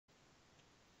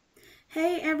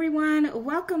Hey everyone,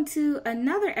 welcome to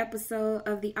another episode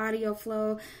of the Audio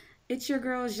Flow. It's your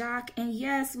girl Jacques, and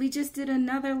yes, we just did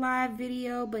another live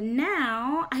video, but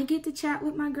now I get to chat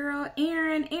with my girl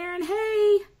Erin. Erin,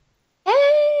 hey!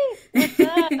 Hey, what's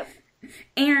up?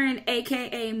 Erin,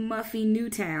 aka MUFFY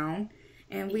NEWTOWN,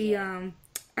 and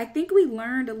I think we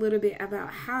learned a little bit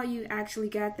about how you actually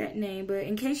got that name, but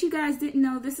in case you guys didn't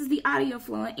know, this is the Audio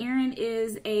Flow. Erin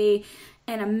is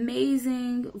an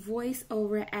amazing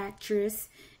voiceover actress,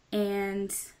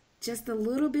 and just a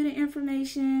little bit of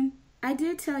information. I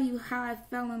did tell you how I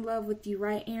fell in love with you,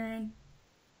 right, Erin?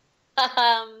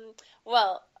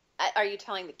 Well, are you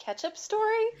telling the ketchup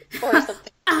story or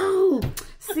something? Oh,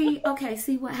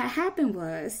 see, what had happened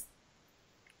was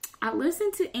I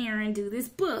listened to Erin do this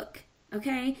book,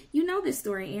 okay? You know this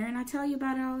story, Erin. I tell you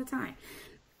about it all the time.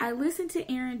 I listened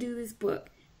to Erin do this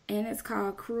book, and it's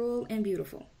called Cruel and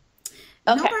Beautiful.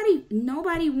 Okay.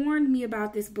 Nobody warned me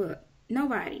about this book.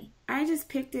 Nobody. I just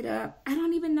picked it up. I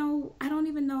don't even know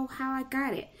how I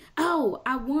got it. Oh,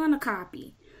 I won a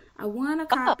copy. I won a Oh,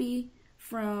 copy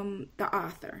from the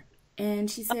author. And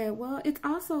she said, well, it's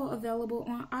also available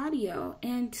on audio.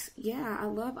 And yeah, I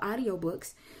love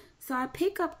audiobooks. So I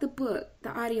pick up the book,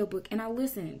 the audiobook, and I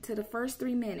listen to the first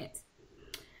 3 minutes.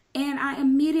 And I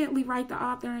immediately write the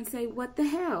author and say, what the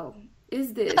hell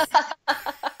is this?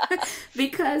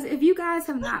 Because if you guys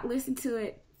have not listened to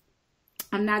it,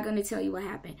 I'm not going to tell you what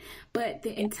happened. But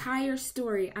the entire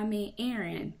story, I mean,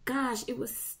 Erin, gosh,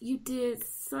 you did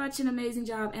such an amazing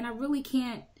job. And I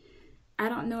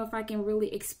don't know if I can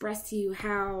really express to you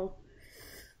how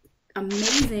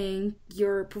amazing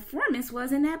your performance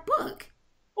was in that book.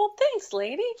 well, thanks,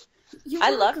 lady. You're I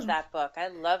loved welcome. that book. I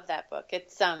love that book.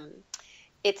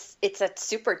 It's a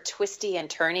super twisty and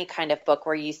turny kind of book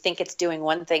where you think it's doing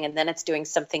one thing and then it's doing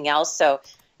something else. So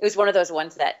it was one of those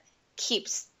ones that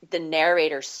keeps the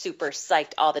narrator super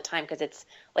psyched all the time because it's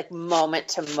like moment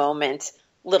to moment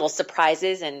little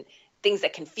surprises and things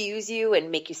that confuse you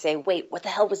and make you say, wait, what the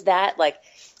hell was that? Like,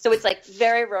 so it's like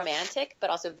very romantic, but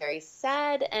also very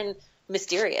sad and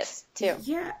mysterious too.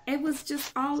 Yeah, it was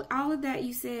just all of that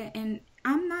you said, and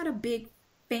I'm not a big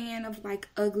fan of like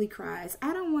ugly cries.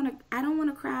 I don't want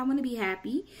to cry. I want to be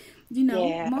happy.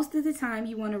 Yeah. Most of the time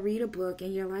you want to read a book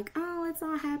and you're like, "Oh, it's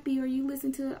all happy," or you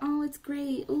listen to it, "Oh, it's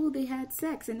great. Oh, they had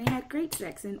sex and they had great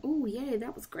sex and oh, yeah,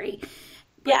 that was great."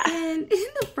 But Yeah. then in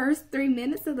the first 3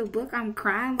 minutes of the book, I'm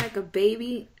crying like a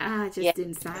baby. I Yeah. just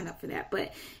didn't sign up for that.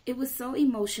 But it was so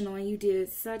emotional, and you did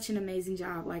such an amazing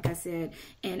job, like I said.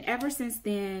 And ever since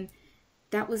then,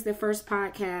 that was the first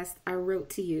podcast I wrote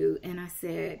to you, and I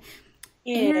said,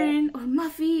 Yeah. Erin or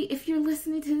Muffy, if you're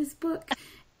listening to this book,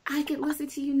 I could listen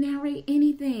to you narrate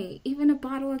anything, even a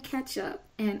bottle of ketchup.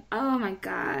 And oh my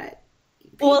God,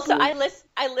 Well, so people,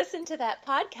 I listened to that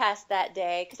podcast that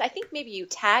day because I think maybe you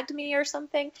tagged me or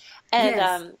something, and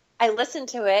yes. I listened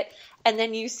to it, and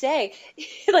then you say,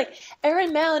 like,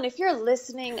 Erin Mallon, if you're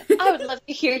listening, I would love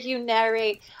to hear you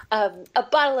narrate a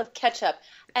bottle of ketchup.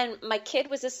 And my kid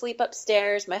was asleep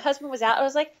upstairs, my husband was out. I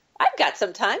was like, I've got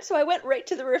some time, so I went right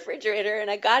to the refrigerator and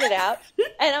I got it out,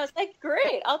 and I was like,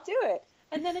 great, I'll do it.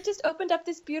 And then it just opened up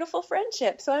this beautiful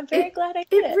friendship. So I'm very It glad I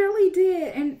did it it. really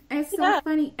did, and it's so Yeah.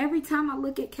 funny. Every time I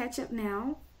look at ketchup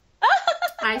now,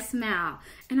 I smile,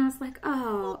 and I was like,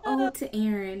 "Oh, to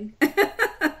Erin."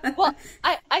 Well,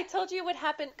 I told you what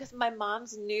happened because my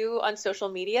mom's new on social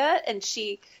media and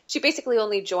she basically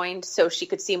only joined so she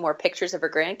could see more pictures of her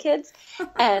grandkids.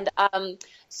 And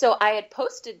so I had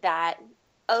posted that,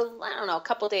 I don't know, a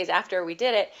couple days after we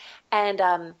did it.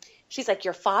 And she's like,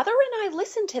 your father and I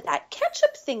listened to that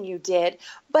ketchup thing you did,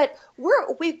 but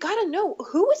we've got to know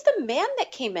who was the man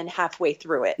that came in halfway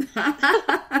through it.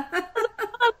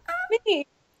 Me.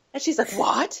 And she's like,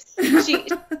 what?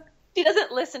 She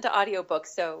doesn't listen to audiobooks,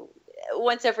 so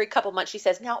once every couple months she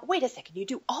says, now, wait a second, you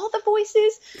do all the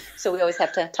voices? So we always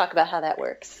have to talk about how that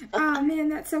works. Oh man,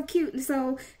 that's so cute.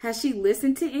 So, has she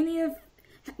listened to any of?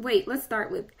 Wait, let's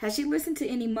start with. Has she listened to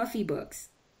any Muffy books?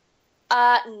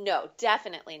 No,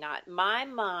 definitely not. My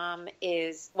mom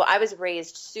well, I was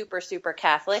raised super, super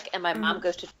Catholic, and my mom Uh-huh.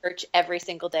 goes to church every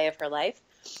single day of her life.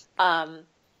 Um,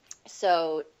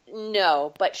 so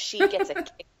no, but she gets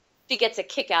a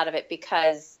kick out of it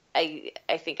because I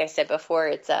think I said before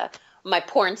it's my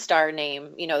porn star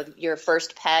name, your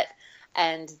first pet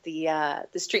and the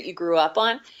street you grew up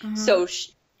on. Uh-huh. So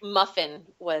Muffin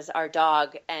was our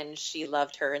dog and she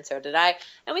loved her and so did I.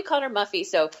 And we called her Muffy.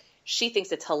 So she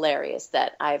thinks it's hilarious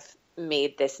that I've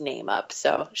made this name up.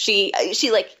 So she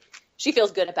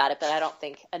feels good about it, but I don't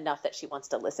think enough that she wants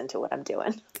to listen to what I'm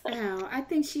doing. Oh, I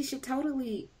think she should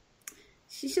listen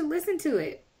to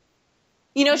it.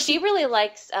 She really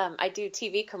likes, I do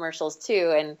TV commercials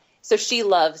too. And so she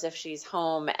loves if she's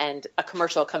home and a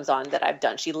commercial comes on that I've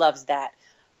done. She loves that.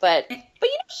 But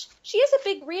she is a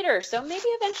big reader. So maybe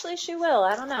eventually she will.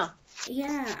 I don't know.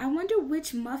 Yeah. I wonder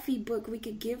which Muffy book we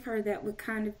could give her that would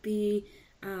kind of be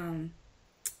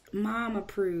mom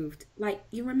approved. Like,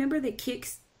 you remember the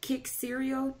Kix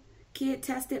cereal kid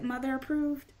tested mother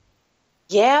approved?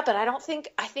 Yeah, but I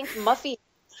think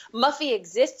Muffy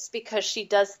exists because she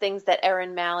does things that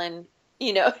Erin Mallon,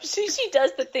 she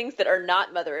does the things that are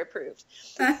not mother approved.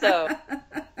 So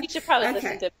you should probably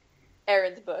listen to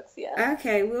Erin's books. Yeah.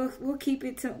 Okay, we'll keep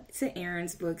it to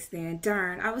Erin's books then.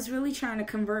 Darn, I was really trying to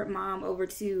convert Mom over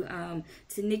to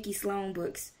Nikki Sloan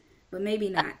books, but maybe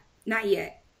not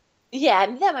yet. Yeah,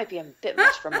 that might be a bit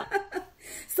much for Mom.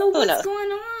 So what's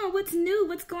going on? What's new?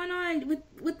 What's going on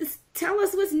with this? Tell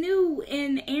us what's new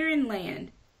in Erin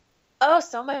land. Oh,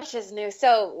 so much is new.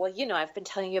 So, well, I've been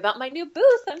telling you about my new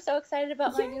booth. I'm so excited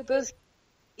about my new booth.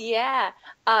 Yeah.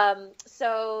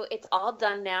 So it's all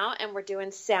done now, and we're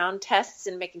doing sound tests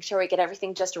and making sure we get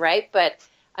everything just right. But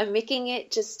I'm making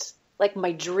it just like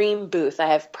my dream booth. I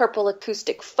have purple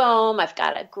acoustic foam. I've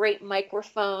got a great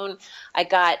microphone. I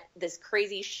got this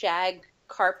crazy shag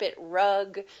carpet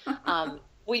rug.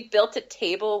 We built a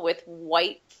table with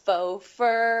white faux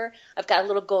fur. I've got a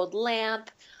little gold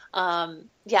lamp.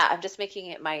 Yeah, I'm just making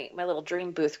it my little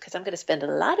dream booth because I'm going to spend a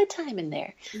lot of time in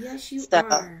there. Yes, you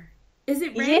are. Is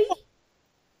it ready?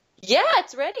 Yeah,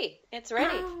 it's ready. It's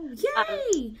ready. Oh,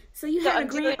 yay! So you had a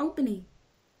grand opening.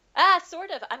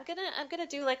 Sort of. I'm gonna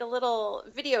do like a little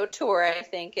video tour, I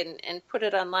think, and put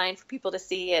it online for people to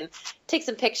see and take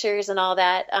some pictures and all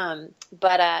that.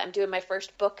 But I'm doing my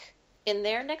first book in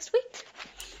there next week.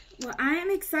 Well, I am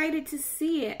excited to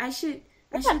see it. I should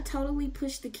totally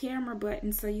push the camera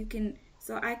button so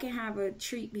I can have a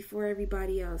treat before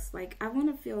everybody else. Like, I want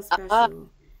to feel special.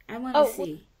 I want to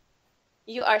see.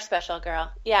 You are special,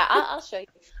 girl. Yeah, I'll show you.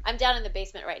 I'm down in the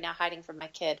basement right now hiding from my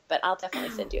kid, but I'll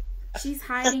definitely send you. She's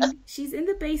hiding. She's in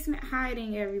the basement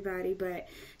hiding, everybody, but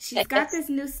she's got this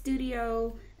new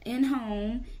studio in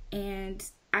home, and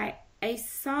I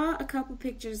saw a couple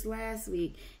pictures last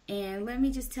week, and let me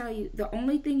just tell you, the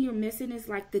only thing you're missing is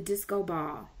like the disco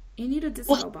ball. You need a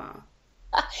disco ball.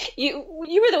 You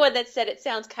were the one that said it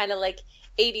sounds kind of like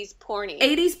 80s porny.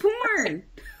 80s porn.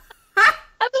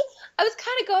 I was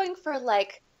kind of going for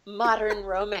like modern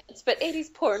romance, but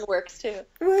 80s porn works too.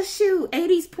 Well, shoot,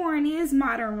 80s porn is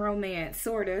modern romance,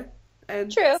 sort of.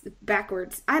 True.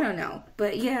 Backwards. I don't know,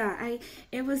 but yeah,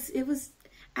 it was.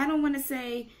 I don't want to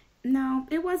say no.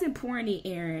 It wasn't porny,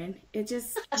 Erin. It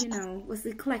just was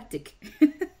eclectic.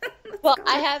 Well,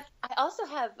 I also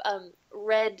have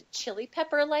red chili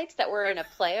pepper lights that were in a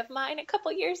play of mine a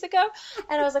couple years ago,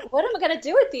 and I was like, what am I going to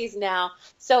do with these now?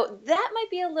 So that might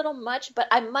be a little much, but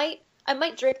I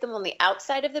might drape them on the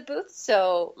outside of the booth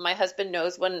so my husband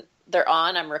knows when they're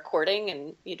on, I'm recording,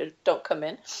 and don't come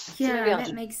in. Yeah, so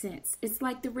that makes sense. It's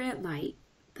like the red light.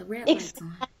 The red light's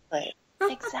on.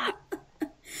 Exactly.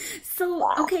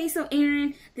 So, okay, so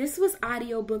Erin, this was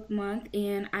audiobook month,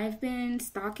 and I've been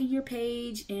stalking your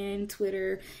page and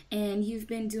Twitter, and you've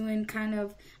been doing kind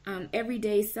of every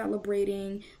day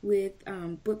celebrating with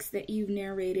books that you've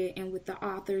narrated and with the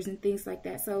authors and things like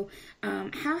that. So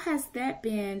how has that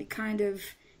been, kind of,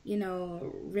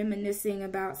 reminiscing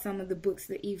about some of the books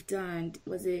that you've done?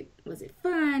 Was it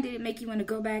fun? Did it make you want to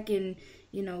go back and,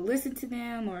 listen to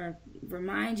them, or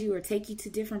remind you or take you to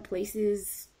different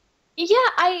places? Yeah,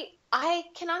 I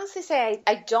can honestly say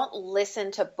I don't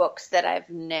listen to books that I've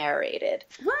narrated.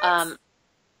 What?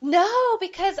 No,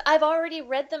 because I've already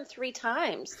read them 3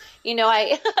 times.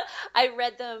 I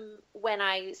read them when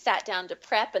I sat down to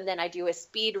prep, and then I do a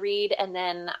speed read, and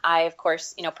then I, of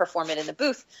course, perform it in the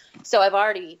booth. So I've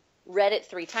already read it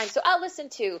 3 times. So I'll listen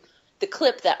to the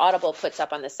clip that Audible puts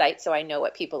up on the site so I know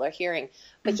what people are hearing.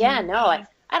 But yeah, no, I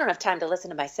don't have time to listen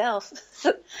to myself.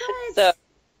 So,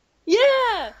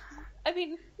 yeah. I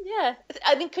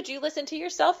mean, could you listen to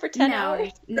yourself for 10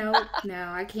 hours? No,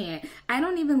 I can't. I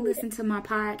don't even listen to my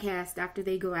podcast after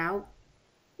they go out.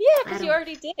 Yeah, because you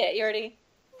already did it.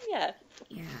 Yeah,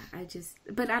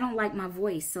 but I don't like my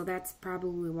voice, so that's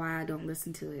probably why I don't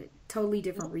listen to it. Totally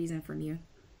different reason from you.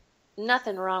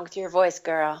 Nothing wrong with your voice,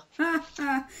 girl.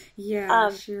 Yeah,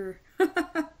 sure.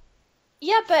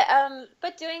 Yeah,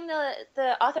 but doing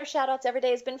the author shout-outs every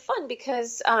day has been fun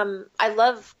because I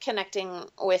love connecting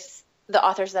with the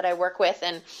authors that I work with,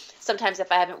 and sometimes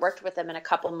if I haven't worked with them in a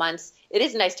couple months, it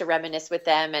is nice to reminisce with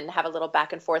them and have a little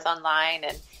back and forth online,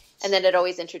 and then it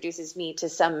always introduces me to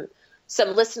some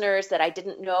listeners that I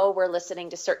didn't know were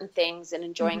listening to certain things and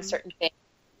enjoying certain things.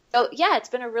 So yeah, it's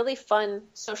been a really fun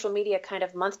social media kind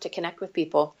of month to connect with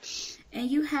people. And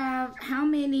you have how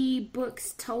many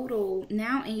books total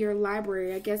now in your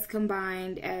library, I guess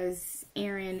combined as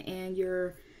Erin and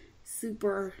your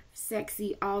super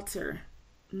sexy altar?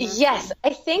 Yes,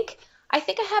 Muffy. I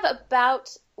have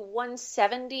about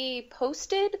 170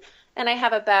 posted, and I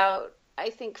have about I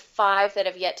think 5 that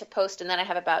have yet to post, and then I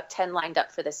have about 10 lined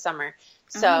up for this summer.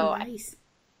 Oh, So nice.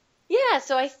 yeah,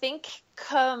 so I think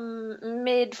come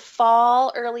mid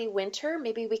fall, early winter,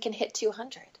 maybe we can hit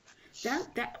 200.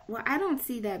 That well, I don't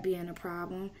see that being a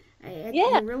problem. Yeah,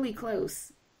 You're really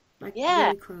close, like yeah.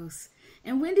 really close.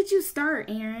 And when did you start,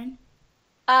 Erin?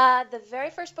 The very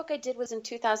first book I did was in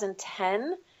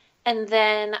 2010, and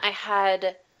then I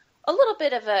had a little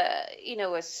bit of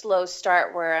a slow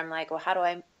start where I'm like, well, how do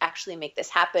I actually make this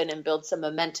happen and build some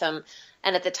momentum?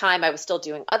 And at the time, I was still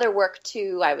doing other work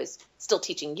too. I was still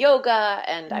teaching yoga,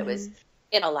 and I was Mm-hmm.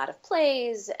 in a lot of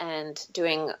plays and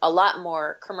doing a lot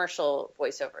more commercial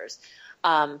voiceovers.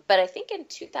 But I think in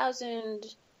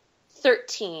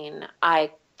 2013,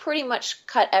 I pretty much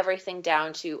cut everything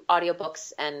down to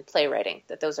audiobooks and playwriting.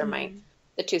 That those are Mm-hmm.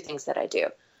 the two things that I do.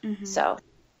 Mm-hmm. So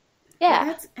Well,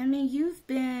 yeah. I mean, you've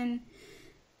been,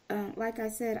 like I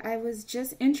said, I was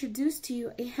just introduced to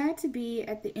you. It had to be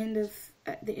at the end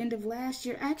of last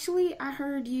year. Actually, I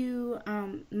heard you,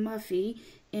 Muffy,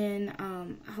 in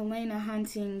Helena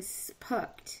Hunting's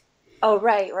Pucked. Oh,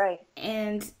 right, right.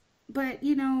 And but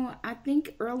you know, I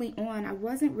think early on I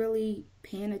wasn't really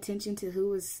paying attention to who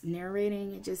was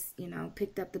narrating. It just,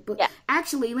 picked up the book. Yeah.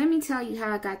 Actually, let me tell you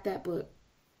how I got that book.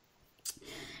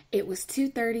 It was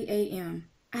 2:30 a.m.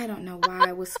 I don't know why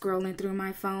I was scrolling through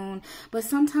my phone, but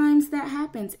sometimes that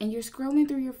happens and you're scrolling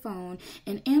through your phone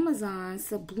and Amazon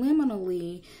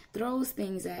subliminally throws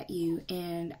things at you,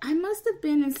 and I must have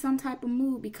been in some type of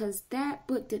mood because that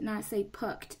book did not say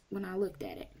pucked when I looked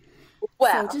at it. So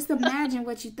Well, just imagine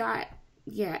what you thought.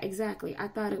 Yeah, exactly. I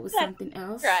thought it was that's something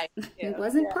else. right. It Yeah,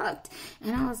 wasn't yeah. pucked.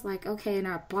 And I was like, okay, and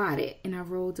I bought it and I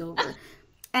rolled over.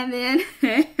 And then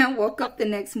I woke up the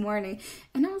next morning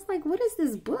and I was like, what is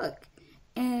this book?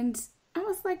 And I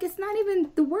was like, it's not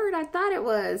even the word I thought it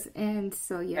was. And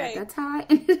so, yeah, Right. that's how I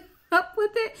ended up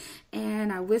with it.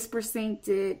 And I whisper synced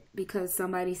it because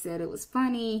somebody said it was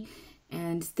funny.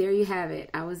 And there you have it.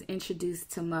 I was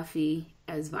introduced to Muffy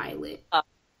as Violet.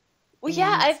 Well,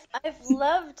 yeah, And I've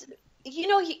loved,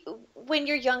 when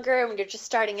you're younger, when you're just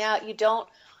starting out, you don't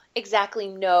exactly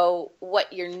know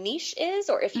what your niche is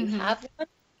or if you mm-hmm, have one.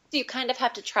 So you kind of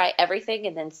have to try everything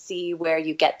and then see where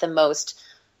you get the most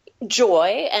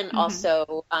joy and mm-hmm,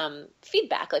 also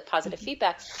feedback, like positive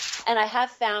feedback. And I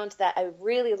have found that I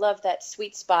really love that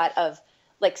sweet spot of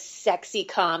like sexy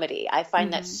comedy. I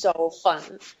find that mm-hmm. so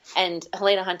fun. And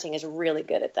Helena Hunting is really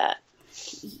good at that.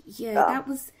 Yeah, So,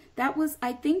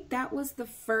 I think that was the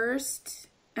first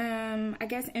I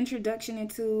guess introduction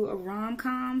into a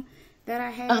rom-com that I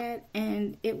uh, had,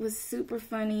 and it was super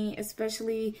funny,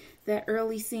 especially the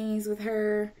early scenes with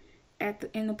her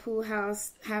in the pool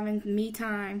house having me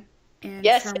time and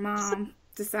yes. her mom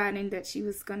deciding that she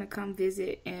was going to come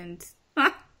visit, and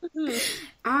Mhm.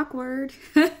 awkward.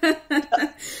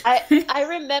 I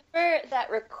remember that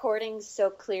recording so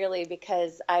clearly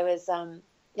because I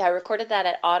recorded that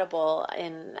at Audible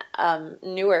in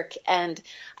Newark, and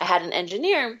I had an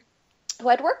engineer who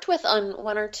I'd worked with on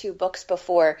 1 or 2 books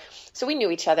before, so we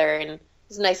knew each other, and he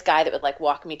was a nice guy that would like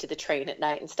walk me to the train at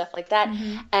night and stuff like that.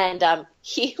 hmm And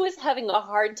he was having a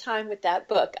hard time with that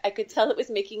book. I could tell it was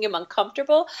making him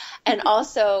uncomfortable, and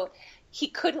also he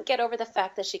couldn't get over the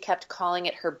fact that she kept calling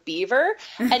it her beaver.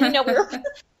 And we were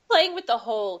playing with the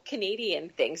whole Canadian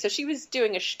thing. So she was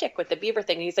doing a shtick with the beaver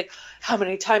thing. And he's like, how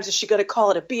many times is she going to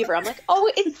call it a beaver? I'm like,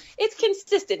 oh, it's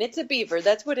consistent. It's a beaver.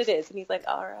 That's what it is. And he's like,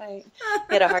 all right.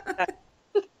 He had a hard time.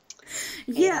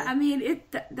 Yeah, Yeah. I mean,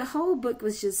 the whole book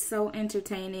was just so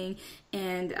entertaining,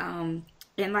 and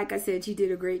like I said, you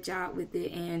did a great job with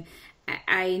it, and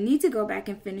I need to go back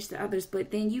and finish the others.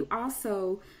 But then you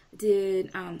also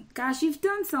did, gosh, you've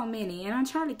done so many, and I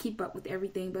try to keep up with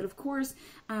everything. But of course,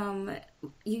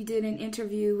 you did an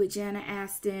interview with Jana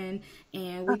Aston,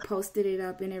 and we posted it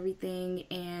up and everything,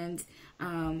 and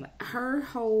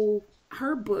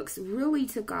her books really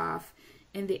took off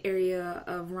in the area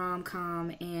of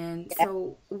rom-com. And Yeah.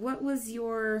 so what was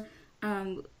your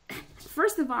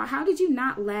first of all, how did you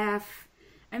not laugh?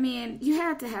 I mean, you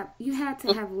had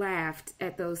to have laughed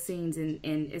at those scenes,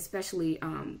 and especially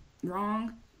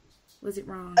wrong, was it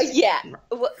wrong? Yeah.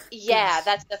 Well, yeah, Gosh,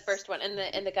 that's the first one in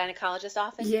the gynecologist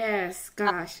office. yes,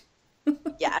 gosh.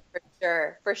 Yeah, for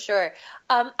sure, for sure.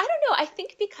 I don't know. I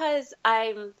think because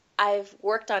I've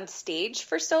worked on stage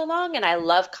for so long and I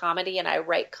love comedy and I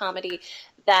write comedy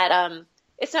that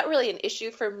it's not really an issue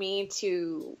for me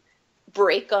to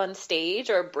break on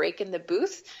stage or break in the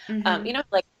booth. You know,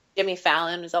 like Jimmy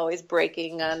Fallon was always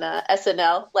breaking on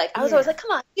SNL. Like I was always like,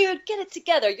 come on, dude, get it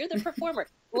together. You're the performer.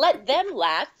 Let them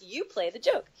laugh. You play the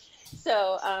joke.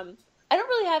 So I don't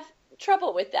really have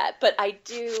trouble with that, but I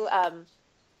do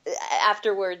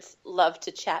afterwards love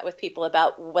to chat with people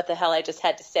about what the hell I just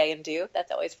had to say and do.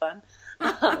 That's always fun.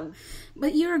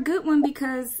 But you're a good one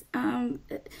because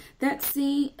that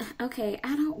scene, okay,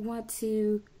 I don't want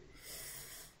to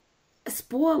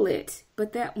spoil it,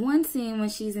 but that one scene when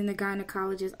she's in the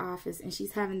gynecologist's office and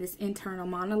she's having this internal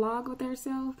monologue with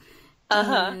herself.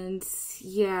 And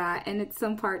yeah, and it's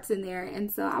some parts in there.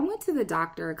 And so I went to the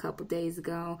doctor a couple days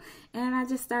ago and I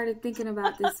just started thinking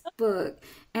about this book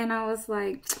and I was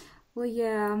like, well,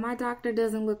 yeah, my doctor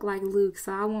doesn't look like Luke,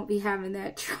 so I won't be having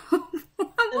that trouble.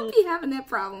 I won't be having that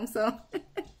problem. So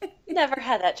never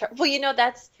had that trouble. Well, you know,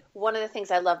 that's one of the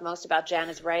things I love most about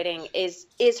Jana's writing is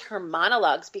her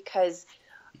monologues, because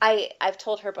I've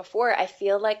told her before, I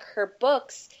feel like her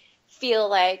books feel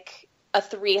like a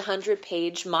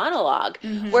 300-page monologue,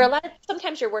 where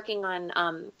sometimes you're working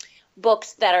on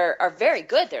books that are very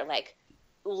good. They're like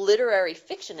literary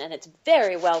fiction and it's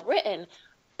very well written,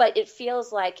 but it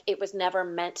feels like it was never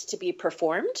meant to be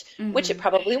performed, which it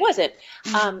probably wasn't.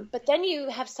 But then you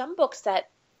have some books that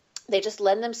they just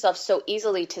lend themselves so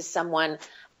easily to someone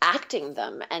acting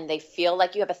them, and they feel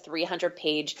like you have a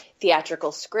 300-page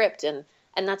theatrical script, and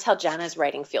that's how Jana's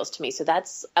writing feels to me. So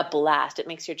that's a blast. It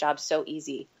makes your job so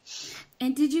easy.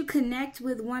 And did you connect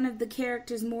with one of the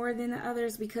characters more than the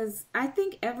others? Because I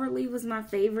think Everly was my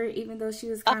favorite, even though she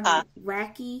was kind of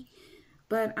wacky.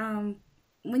 But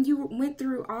when you went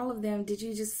through all of them, did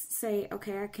you just say,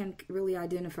 okay, I can really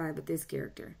identify with this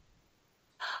character?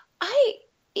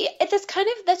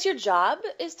 That's your job,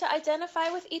 is to identify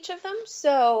with each of them.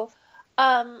 So,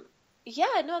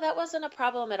 yeah, no, that wasn't a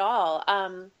problem at all.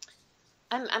 I'm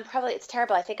probably, it's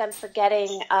terrible. I think I'm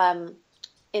forgetting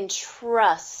in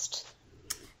Trust.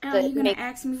 Oh, are you going to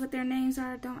ask me what their names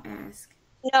are? Don't ask.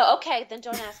 No, okay, then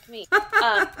don't ask me.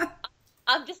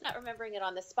 I'm just not remembering it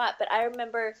on the spot, but I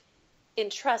remember in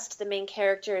Trust, the main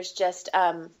character is just,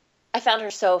 I found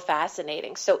her so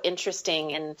fascinating, so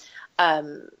interesting, and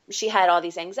she had all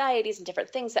these anxieties and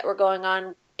different things that were going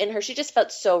on in her. She just felt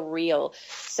so real.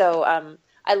 So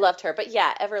I loved her. But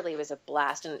yeah, Everly was a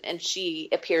blast, and she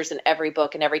appears in every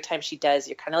book, and every time she does,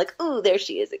 you're kind of like, ooh, there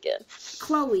she is again.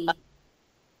 Chloe.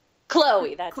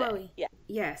 That's Chloe. It. Yeah.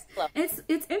 Yes. Chloe.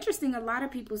 It's interesting. A lot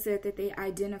of people said that they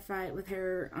identified with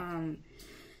her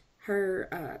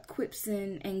quips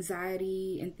and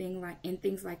anxiety and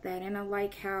things like that. And I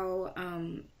like how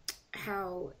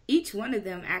each one of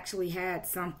them actually had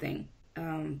something.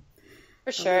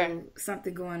 For sure.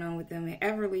 Something going on with them. And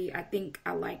Everly, I think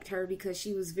I liked her because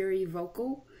she was very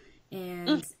vocal,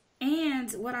 and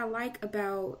what I like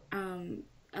about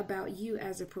you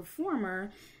as a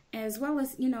performer, as well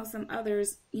as, you know, some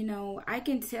others, you know, I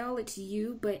can tell it's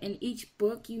you, but in each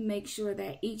book you make sure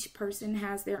that each person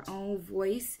has their own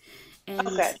voice, and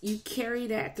you carry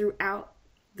that throughout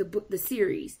the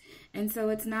series. And so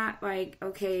it's not like,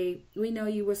 okay, we know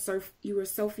you were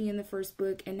Sophie in the first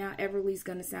book, and now Everly's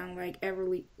gonna sound like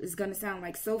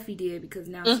Sophie did because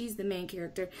now she's the main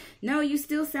character. No, you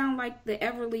still sound like the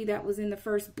Everly that was in the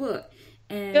first book.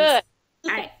 And good.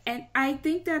 I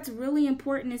think that's really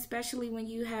important, especially when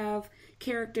you have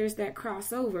characters that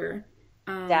cross over.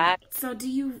 So do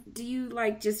you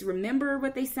like just remember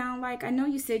what they sound like? I know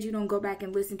you said you don't go back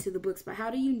and listen to the books, but how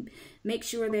do you make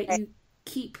sure that you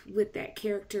keep with that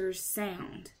character's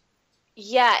sound?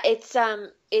 Yeah,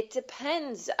 it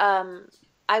depends.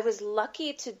 I was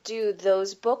lucky to do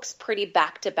those books pretty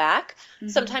back to back.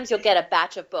 Sometimes you'll get a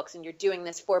batch of books and you're doing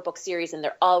this 4-book series and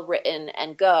they're all written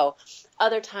and go.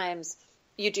 Other times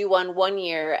you do one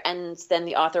year and then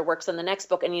the author works on the next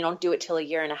book and you don't do it till a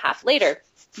year and a half later.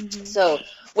 So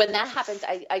when that happens,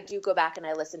 I do go back and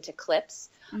I listen to clips.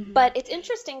 But it's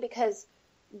interesting because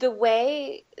the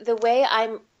way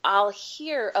I'll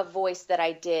hear a voice that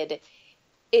I did,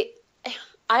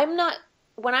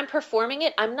 when I'm performing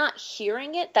it, I'm not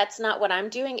hearing it. That's not what I'm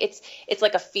doing. It's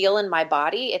like a feel in my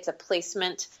body. It's a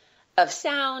placement of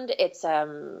sound. It's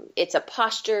a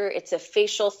posture. It's a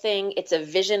facial thing. It's a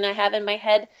vision I have in my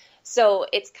head. So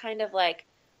it's kind of like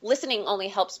listening only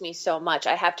helps me so much.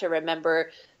 I have to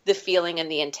remember the feeling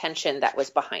and the intention that was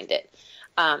behind it.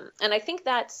 And I think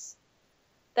that's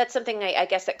something I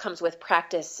guess that comes with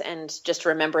practice and just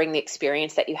remembering the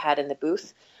experience that you had in the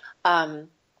booth.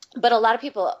 But a lot of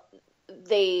people,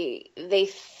 they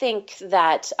think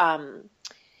that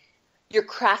you're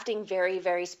crafting very,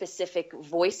 very specific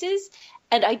voices,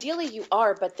 and ideally you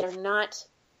are, but they're not.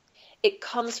 It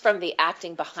comes from the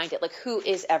acting behind it. Like, who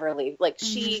is Everly? Like,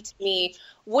 she, to me,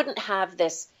 wouldn't have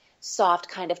this soft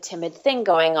kind of timid thing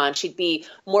going on. She'd be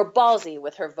more ballsy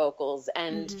with her vocals,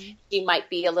 and she might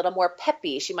be a little more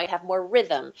peppy. She might have more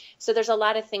rhythm. So there's a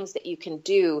lot of things that you can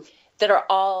do that are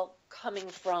all coming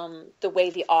from the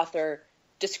way the author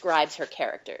describes her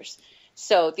characters.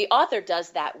 So the author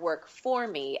does that work for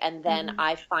me, and then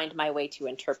I find my way to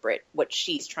interpret what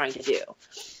she's trying to do.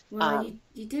 Well,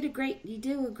 you do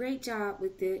a great job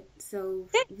with it. So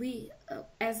we,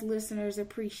 as listeners,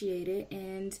 appreciate it,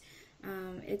 and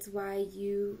it's why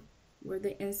you were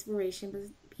the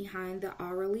inspiration behind the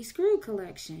Aurally Screwed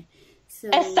collection. So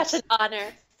it's such an honor.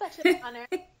 Such an honor.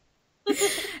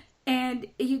 And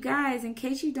you guys, in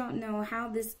case you don't know how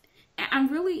this, I'm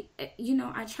really,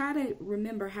 I try to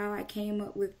remember how I came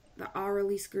up with the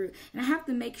Aurally Screwed. And I have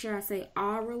to make sure I say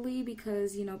aurally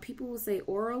because, people will say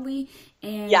orally,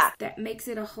 and that makes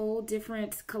it a whole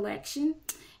different collection.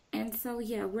 And so,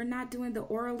 we're not doing the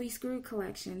Aurally Screwed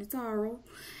collection. It's oral.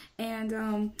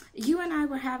 And you and I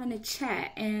were having a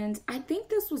chat, and I think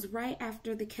this was right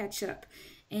after the catch up.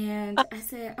 And I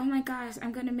said, oh my gosh,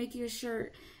 I'm going to make you a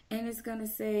shirt. And it's going to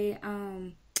say,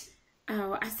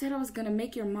 I said I was going to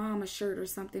make your mom a shirt or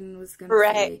something. And it was going to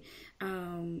say,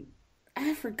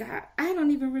 I forgot. I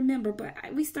don't even remember. But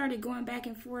we started going back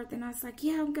and forth. And I was like,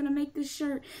 I'm going to make this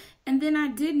shirt. And then I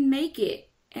didn't make it.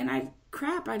 And I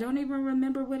don't even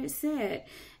remember what it said.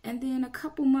 And then a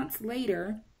couple months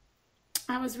later,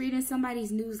 I was reading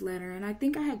somebody's newsletter. And I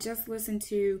think I had just listened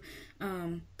to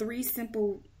Three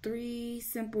Simple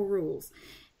Rules.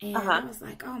 And I was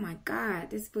like, oh my God,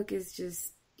 this book is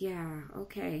just,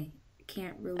 okay.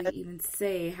 Can't really even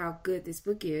say how good this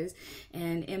book is.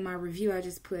 And in my review, I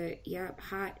just put,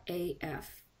 hot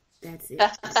AF. That's it.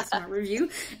 That's my review.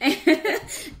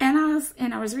 And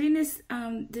I was reading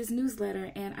this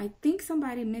newsletter, and I think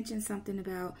somebody mentioned something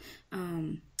about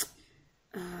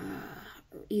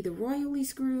either Royally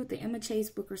Screwed, the Emma Chase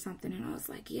book or something. And I was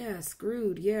like,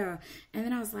 Screwed, And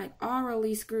then I was like,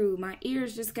 Aurally Screwed. My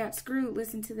ears just got screwed.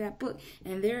 Listen to that book.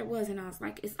 And there it was. And I was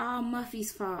like, it's all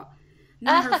Muffy's fault.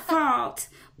 Not her fault.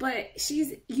 But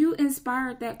you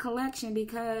inspired that collection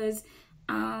because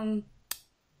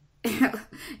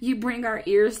you bring our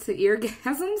ears to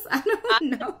eargasms. I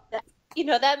don't know.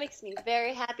 That makes me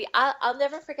very happy. I'll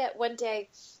never forget one day.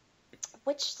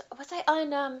 Which was I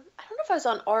on? I don't know if I was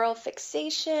on Oral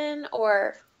Fixation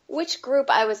or which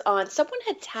group I was on. Someone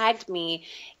had tagged me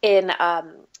in a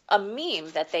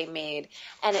meme that they made,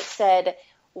 and it said,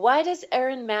 "Why does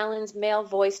Erin Mallon's male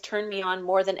voice turn me on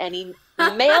more than any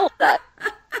male does?"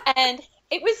 And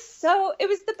it was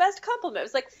the best compliment. It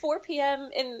was like 4 p.m.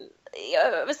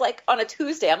 it was like on a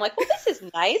Tuesday. I'm like, well, this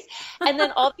is nice. And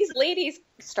then all these ladies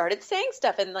started saying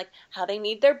stuff and like how they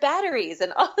need their batteries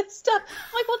and all this stuff.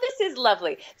 I'm like, well, this is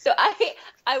lovely. So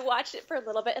I watched it for a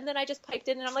little bit, and then I just piped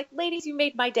in and I'm like, ladies, you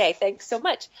made my day. Thanks so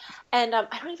much. And I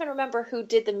don't even remember who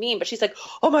did the meme, but she's like,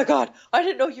 oh my God, I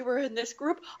didn't know you were in this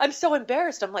group. I'm so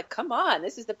embarrassed. I'm like, come on,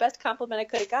 this is the best compliment I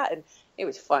could have gotten. It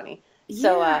was funny.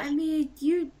 So,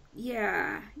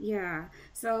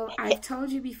 So I've told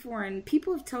you before, and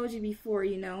people have told you before,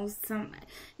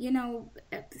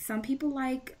 some people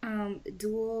like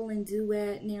dual and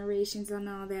duet narrations and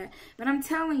all that. But I'm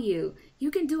telling you,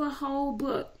 you can do a whole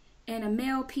book in a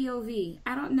male POV.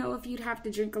 I don't know if you'd have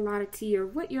to drink a lot of tea or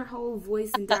what your whole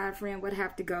voice and diaphragm would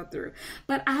have to go through.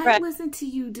 But I listened to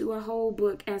you do a whole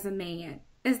book as a man.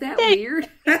 Is that weird?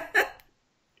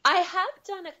 I have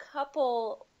done a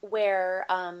couple where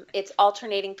it's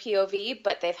alternating POV,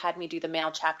 but they've had me do the male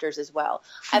chapters as well.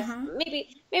 I've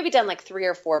maybe done like 3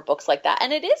 or 4 books like that.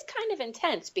 And it is kind of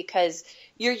intense because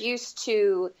you're used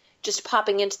to just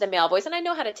popping into the male voice. And I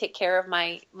know how to take care of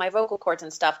my vocal cords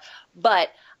and stuff, but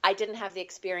I didn't have the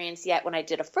experience yet when I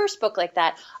did a first book like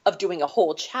that of doing a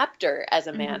whole chapter as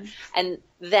a man. And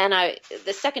then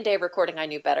the second day of recording, I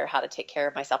knew better how to take care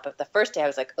of myself. But the first day I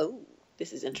was like, oh,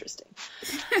 this is interesting.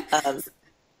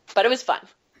 But it was fun.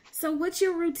 So what's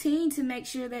your routine to make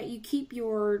sure that you keep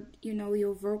your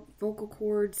vocal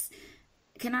cords,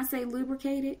 can I say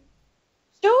lubricated?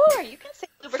 Sure, you can say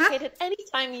lubricated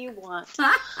anytime you want.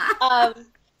 I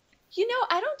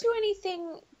don't do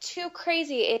anything too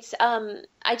crazy. It's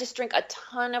I just drink a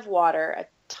ton of water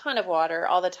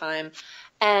all the time.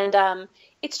 And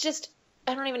it's just,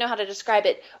 I don't even know how to describe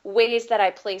it, ways that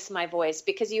I place my voice,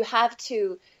 because you have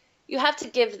to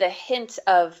give the hint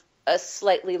of a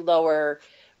slightly lower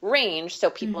range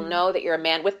so people know that you're a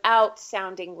man without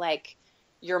sounding like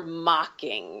you're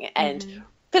mocking. And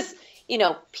because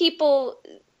people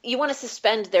you want to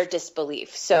suspend their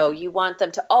disbelief. So you want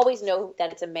them to always know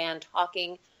that it's a man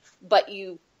talking, but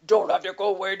you don't have to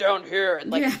go way down here. And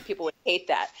like people would hate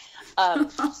that. I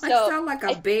sound like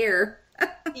a bear.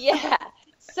 Yeah.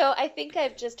 So I think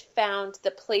I've just found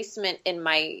the placement in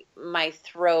my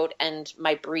throat and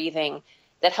my breathing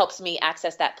that helps me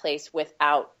access that place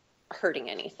without hurting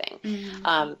anything.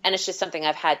 And it's just something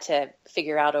I've had to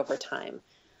figure out over time.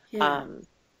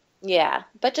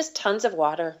 But just tons of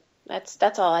water.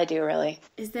 That's all I do, really.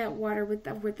 Is that water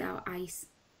without ice?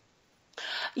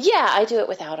 Yeah, I do it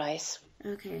without ice.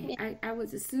 Okay. I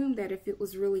would assume that if it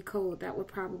was really cold, that would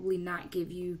probably not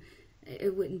give you,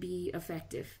 it wouldn't be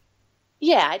effective.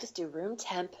 Yeah, I just do room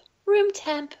temp. Room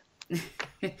temp.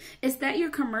 Is that your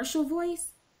commercial voice?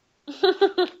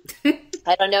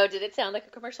 I don't know. Did it sound like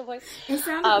a commercial voice? It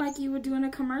sounded like you were doing a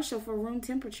commercial for room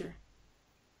temperature.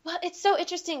 Well, it's so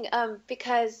interesting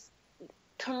because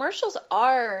commercials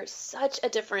are such a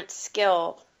different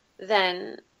skill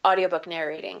than audiobook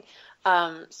narrating.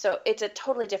 So it's a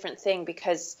totally different thing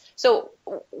because, so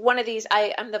one of these,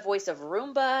 I'm the voice of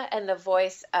Roomba and the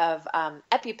voice of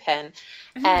EpiPen.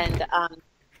 And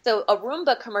so a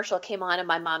Roomba commercial came on in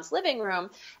my mom's living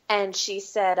room and she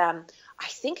said, I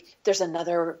think there's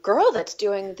another girl that's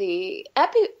doing the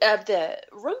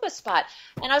Roomba spot.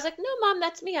 And I was like, no, Mom,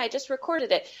 that's me. I just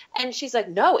recorded it. And she's like,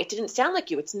 no, it didn't sound like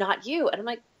you. It's not you. And I'm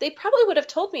like, they probably would have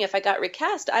told me if I got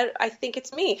recast. I think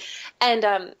it's me.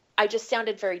 And I just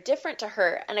sounded very different to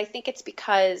her. And I think it's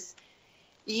because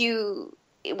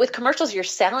with commercials, you're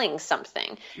selling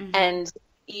something and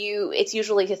it's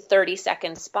usually a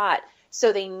 30-second spot.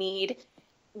 So they need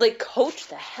coach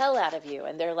the hell out of you.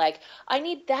 And they're like, I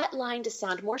need that line to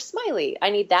sound more smiley.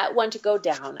 I need that one to go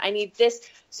down. I need this.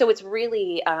 So it's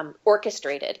really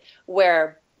orchestrated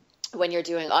where when you're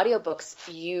doing audiobooks,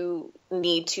 you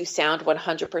need to sound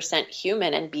 100%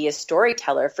 human and be a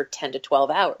storyteller for 10 to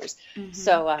 12 hours.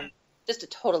 So just a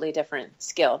totally different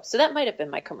skill. So that might have been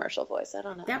my commercial voice. I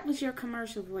don't know. That was your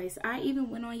commercial voice. I even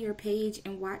went on your page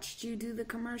and watched you do the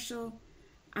commercial.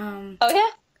 Oh, yeah?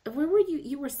 Where were you?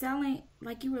 You were selling,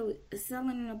 like you were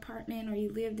selling an apartment or you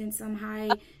lived in some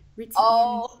high rich.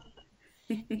 Oh,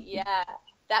 yeah.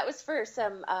 That was for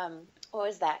some, what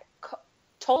was that?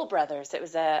 Toll Brothers. It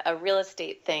was a real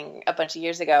estate thing a bunch of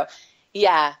years ago.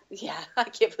 Yeah. I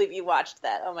can't believe you watched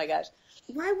that. Oh my gosh.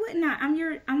 Why wouldn't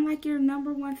I? I'm like your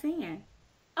number one fan.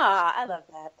 I love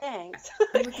that. Thanks.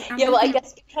 I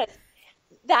guess because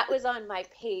that was on my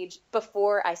page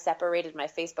before I separated my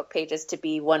Facebook pages to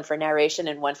be one for narration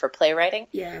and one for playwriting.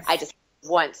 Yes. I just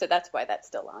one, so that's why that's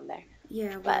still on there.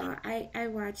 Yeah, well, I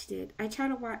watched it.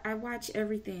 I watch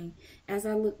everything as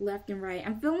I look left and right.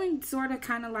 I'm feeling sort of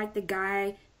kind of like the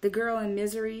girl in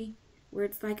Misery, where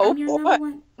it's like, I'm your number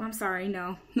one. Oh, I'm sorry,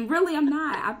 no. Really, I'm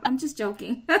not. I'm just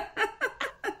joking.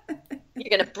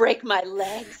 You're going to break my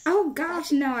legs. Oh,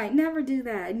 gosh, no. I never do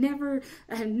that. I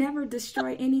never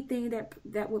destroy anything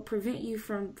that would prevent you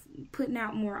from putting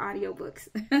out more audiobooks.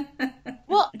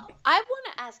 Well, I want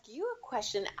to ask you a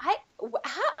question.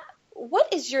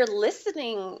 What is your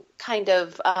listening kind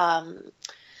of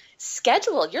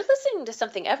schedule? You're listening to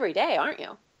something every day, aren't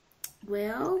you?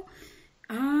 Well,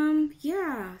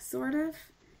 yeah, sort of.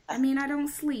 I mean, I don't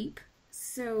sleep.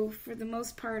 So for the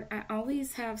most part, I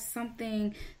always have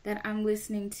something that I'm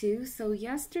listening to. So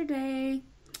yesterday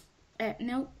at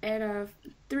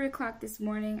 3 o'clock this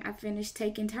morning, I finished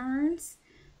Taking Turns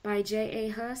by J.A.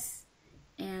 Huss.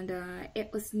 And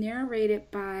it was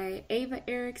narrated by Ava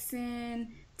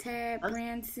Erickson, Tad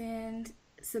Branson,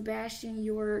 Sebastian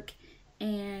York,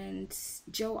 and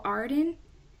Joe Arden.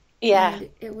 Yeah. And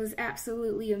it was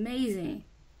absolutely amazing.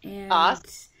 And awesome.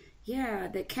 Yeah,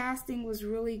 the casting was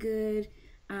really good.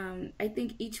 I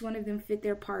think each one of them fit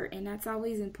their part, and that's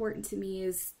always important to me,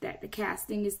 is that the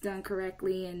casting is done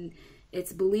correctly and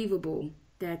it's believable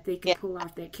that they can pull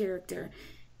off that character.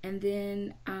 And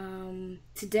then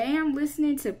today I'm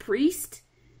listening to Priest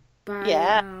by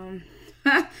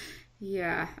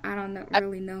yeah, I don't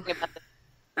really know.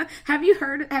 Have you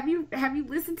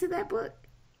listened to that book?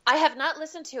 I have not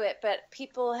listened to it, but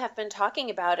people have been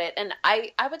talking about it, and I'm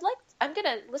going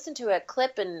to listen to a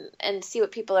clip and see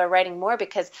what people are writing more,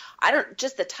 because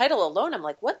just the title alone, I'm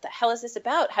like, what the hell is this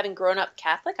about? Having grown up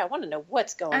Catholic, I want to know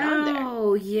what's going on there.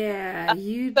 Oh, yeah.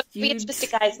 But it's just a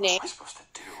guy's name. What am I supposed to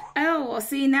do? Oh, well,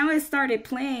 see, now it started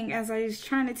playing as I was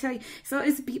trying to tell you. So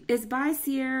it's by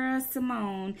Sierra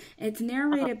Simone. It's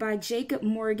narrated by Jacob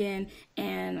Morgan,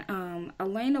 and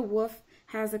Elena Wolf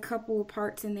has a couple of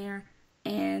parts in there.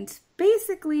 And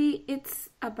basically, it's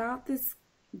about this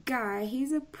guy.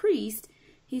 He's a priest.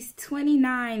 He's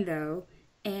 29 though,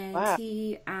 and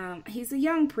he's a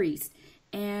young priest.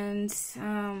 and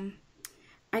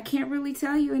I can't really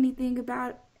tell you anything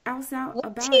about What's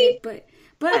about he, it, but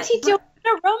what's he doing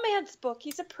in a romance book?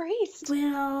 He's a priest.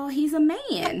 well, he's a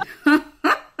man.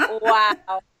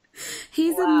 Wow.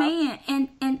 He's a Wow. man,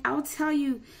 and I'll tell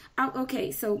you.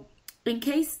 Okay, so in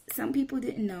case some people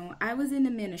didn't know, I was in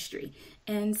the ministry,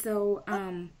 and so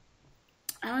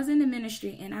I was in the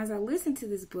ministry, and as I listened to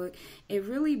this book, it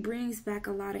really brings back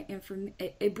a lot of information.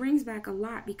 It brings back a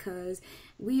lot because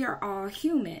we are all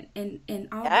human, and Yeah.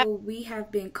 although we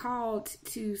have been called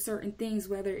to certain things,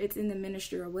 whether it's in the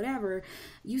ministry or whatever,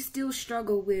 you still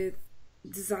struggle with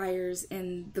desires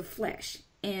in the flesh.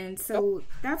 And so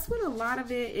that's what a lot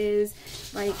of it is,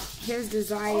 like his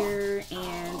desire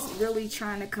and really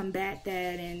trying to combat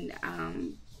that. And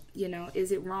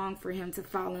is it wrong for him to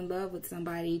fall in love with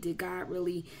somebody? Did God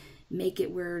really make it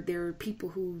where there are people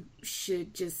who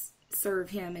should just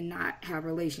serve him and not have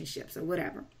relationships or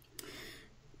whatever?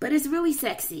 But it's really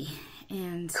sexy.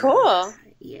 And Cool.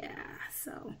 yeah,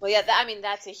 so. Well, yeah,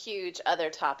 that's a huge other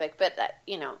topic, but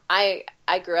I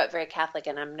grew up very Catholic,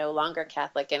 and I'm no longer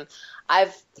Catholic, and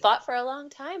I've thought for a long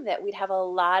time that we'd have a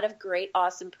lot of great,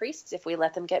 awesome priests if we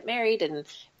let them get married and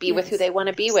be with who they want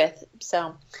to be with.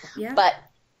 So, yeah. But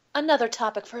another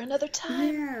topic for another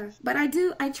time. Yeah, but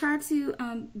I try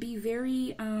to be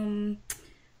very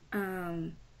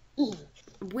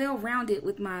well-rounded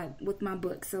with my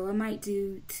book. So I might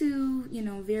do two,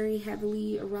 very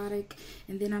heavily erotic,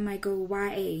 and then I might go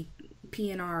YA,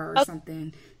 PNR or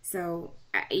something. So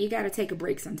you got to take a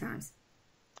break sometimes.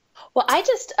 Well, I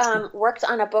just worked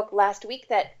on a book last week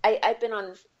that I've been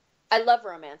on. I love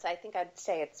romance. I think I'd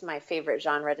say it's my favorite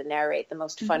genre to narrate, the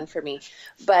most fun for me.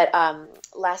 But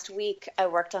last week I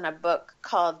worked on a book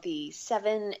called The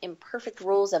 7 Imperfect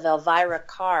Rules of Elvira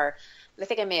Carr. And I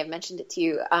think I may have mentioned it to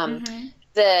you.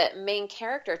 The main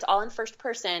character, it's all in first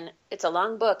person. It's a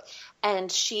long book.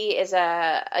 And she is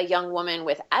a young woman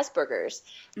with Asperger's.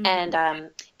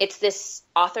 And it's this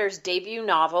author's debut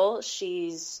novel.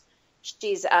 She's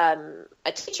a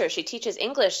teacher. She teaches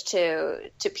English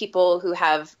to people who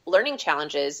have learning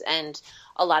challenges and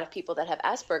a lot of people that have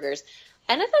Asperger's.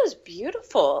 And I thought it was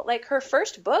beautiful, like her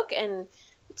first book, and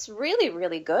it's really,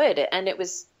 really good. And it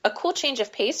was a cool change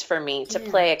of pace for me to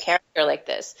play a character like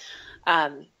this.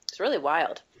 It's really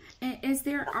wild. And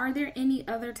are there any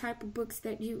other type of books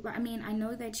that you, I mean, I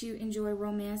know that you enjoy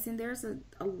romance, and there's a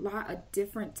lot of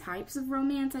different types of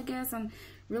romance, I guess. I'm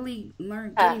really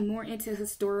getting more into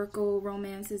historical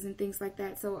romances and things like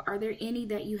that. So are there any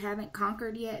that you haven't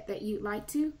conquered yet that you'd like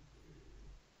to?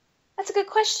 That's a good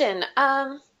question.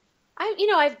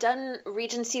 I've done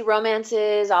Regency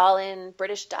romances all in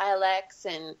British dialects,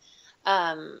 and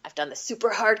I've done the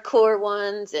super hardcore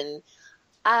ones, and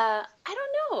I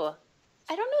don't know.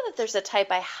 I don't know that there's a type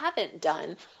I haven't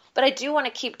done, but I do want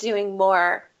to keep doing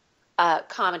more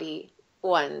comedy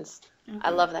ones. Okay.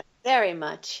 I love that very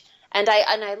much, and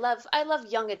I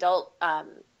love young adult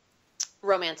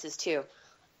romances too.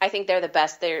 I think they're the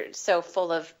best. They're so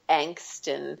full of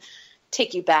angst and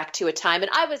take you back to a time.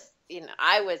 And I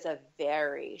was a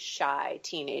very shy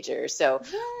teenager. So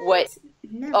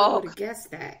Never would have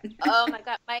guessed that. Oh my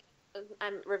God.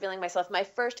 I'm revealing myself. My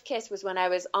first kiss was when I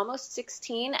was almost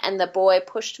 16, and the boy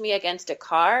pushed me against a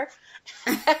car.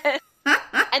 And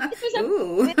this was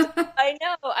I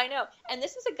know. And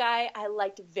this was a guy I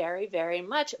liked very, very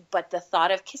much, but the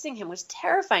thought of kissing him was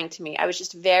terrifying to me. I was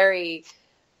just very,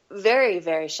 very,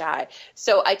 very shy.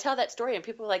 So I tell that story, and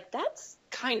people are like, that's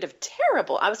kind of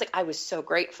terrible. I was like, I was so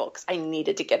grateful because I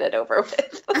needed to get it over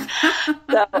with.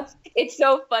 So it's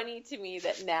so funny to me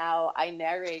that now I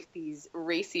narrate these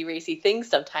racy things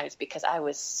sometimes because I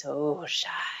was so shy.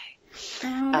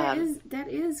 Oh, that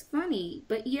is funny.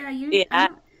 But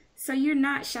so you're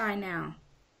not shy now?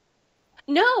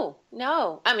 No.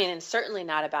 I mean, and certainly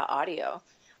not about audio.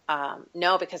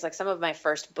 No, because like some of my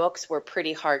first books were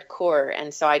pretty hardcore,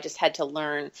 and so I just had to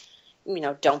learn,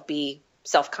 don't be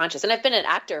self-conscious. And I've been an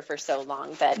actor for so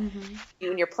long that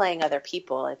when you're playing other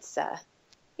people, it's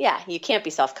you can't be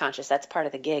self-conscious. That's part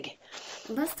of the gig.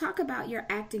 Let's talk about your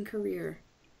acting career.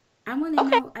 I want to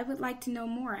know. I would like to know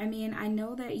more. I mean, I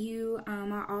know that you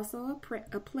are also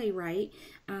a playwright.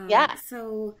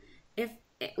 So,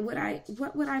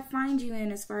 what would I find you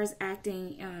in as far as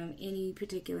acting? Any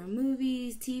particular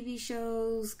movies, TV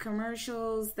shows,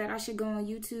 commercials that I should go on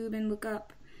YouTube and look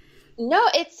up? No,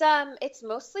 it's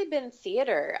mostly been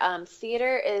theater.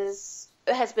 Theater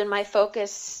has been my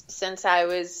focus since I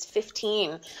was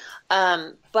 15.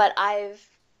 But I've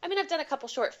done a couple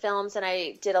short films, and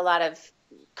I did a lot of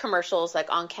commercials like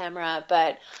on camera,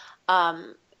 but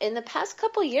in the past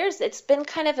couple years, it's been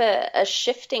kind of a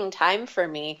shifting time for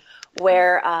me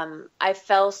where I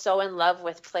fell so in love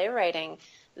with playwriting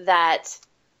that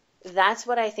that's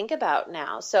what I think about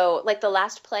now. So like the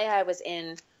last play I was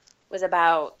in was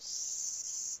about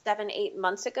 7, 8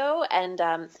 months ago, and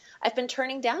I've been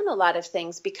turning down a lot of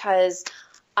things because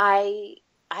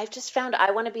I've just found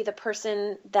I want to be the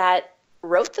person that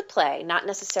wrote the play, not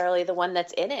necessarily the one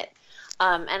that's in it.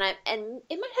 And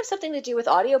it might have something to do with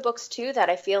audiobooks too, that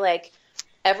I feel like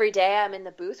every day I'm in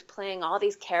the booth playing all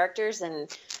these characters and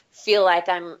feel like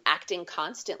I'm acting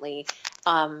constantly.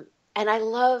 And I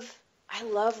love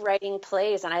writing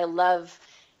plays, and I love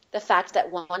the fact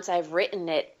that once I've written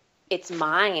it, it's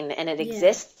mine and it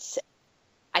exists.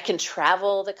 I can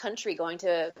travel the country going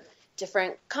to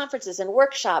different conferences and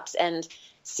workshops and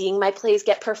seeing my plays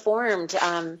get performed.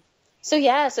 So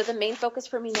the main focus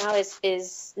for me now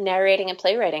is narrating and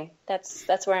playwriting.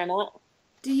 That's where I'm at.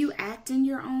 Do you act in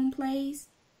your own plays?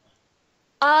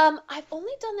 I've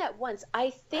only done that once. I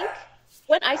think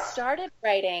when I started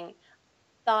writing,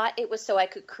 thought it was so I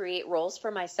could create roles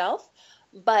for myself,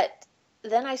 but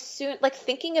then I soon, like,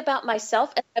 thinking about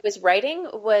myself as I was writing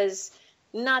was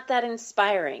not that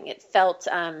inspiring. It felt,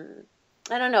 I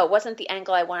don't know, it wasn't the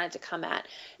angle I wanted to come at.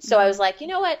 So I was like, you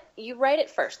know what? You write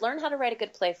it first. Learn how to write a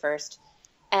good play first.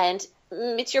 And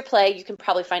it's your play. You can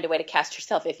probably find a way to cast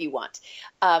yourself if you want.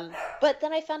 But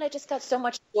then I found I just got so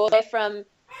much joy from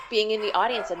being in the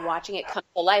audience and watching it come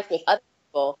to life with other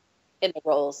people in the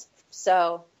roles.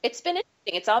 So it's been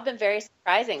interesting. It's all been very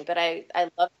surprising, but I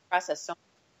love the process so much.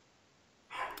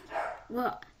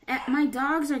 Well, my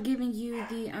dogs are giving you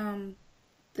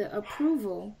the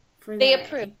approval for They that.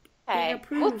 approve. They Okay.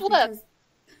 approve Look. because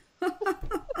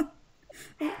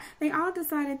they all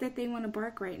decided that they want to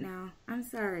bark right now. I'm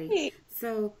sorry.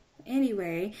 So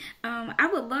anyway, I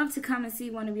would love to come and see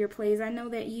one of your plays. I know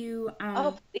that you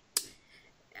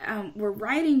were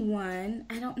writing one.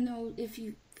 I don't know if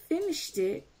you finished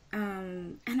it.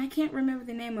 And I can't remember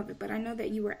the name of it, but I know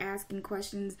that you were asking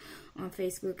questions on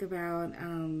Facebook about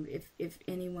if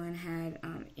anyone had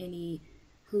any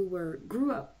who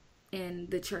grew up in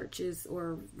the churches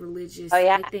or religious. Oh,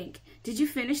 yeah. I think. Did you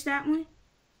finish that one?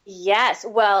 Yes.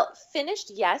 Well,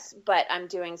 finished, yes, but I'm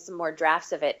doing some more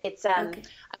drafts of it. It's Okay. I'm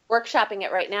workshopping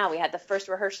it right now. We had the first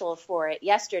rehearsal for it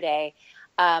yesterday.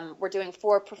 We're doing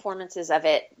 4 performances of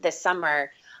it this summer.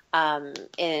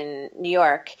 In New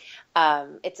York.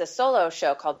 It's a solo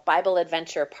show called Bible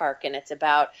Adventure Park, and it's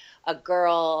about a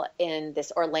girl in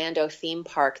this Orlando theme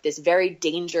park, this very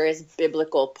dangerous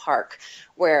biblical park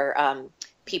where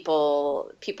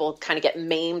people kind of get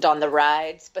maimed on the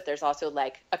rides, but there's also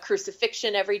like a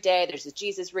crucifixion every day. There's a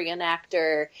Jesus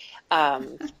reenactor.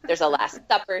 There's a Last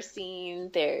Supper scene.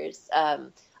 There's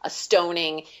a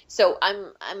stoning. So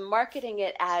I'm marketing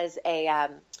it as a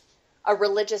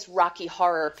religious Rocky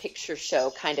Horror Picture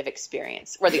Show kind of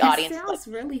experience where the audience sounds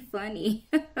really funny.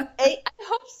 I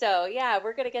hope so. Yeah,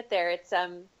 we're gonna get there. It's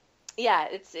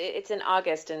it's in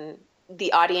August, and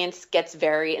the audience gets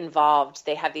very involved.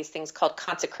 They have these things called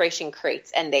consecration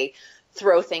crates, and they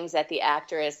throw things at the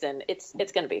actress, and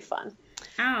it's gonna be fun.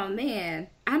 Oh man,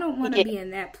 I don't want to be in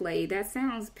that play. That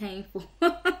sounds painful.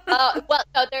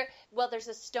 There's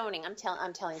a stoning. I'm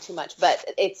telling too much, but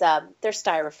it's they're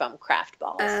styrofoam craft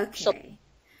balls. Okay.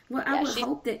 I would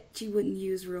hope that you wouldn't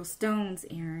use real stones,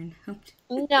 Erin.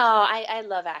 No, I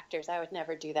love actors. I would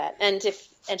never do that, and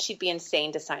she'd be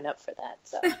insane to sign up for that.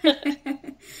 So.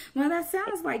 Well, that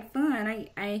sounds like fun.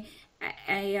 I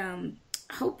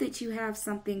hope that you have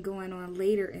something going on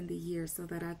later in the year so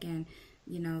that I can,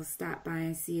 stop by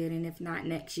and see it. And if not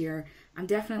next year, I'm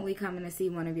definitely coming to see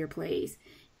one of your plays.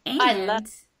 And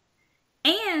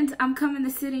I'm coming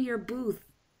to sit in your booth.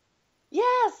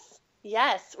 Yes,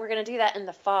 we're going to do that in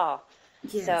the fall.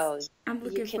 Yes, so I'm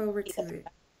looking forward to it.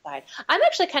 I'm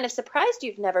actually kind of surprised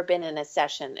you've never been in a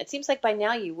session. It seems like by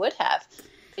now you would have,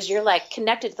 because you're like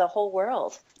connected to the whole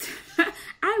world.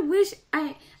 I wish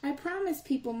I promise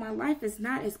people my life is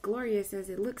not as glorious as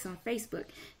it looks on Facebook.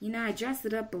 I dress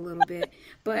it up a little bit,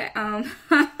 but I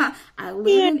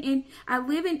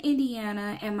live in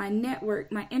Indiana, and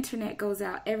my internet goes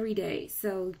out every day.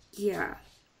 So yeah,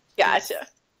 gotcha.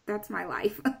 That's my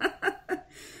life. But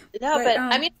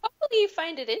I mean, hopefully you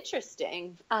find it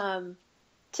interesting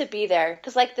to be there,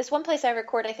 because like this one place I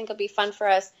record, I think will be fun for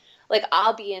us. Like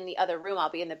I'll be in the other room, I'll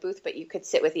be in the booth, but you could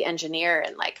sit with the engineer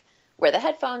and like wear the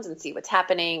headphones and see what's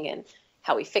happening and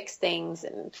how we fix things,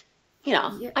 and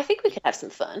I think we could have some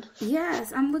fun.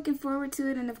 Yes, I'm looking forward to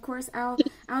it, and of course I'll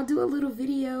do a little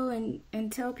video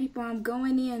and tell people I'm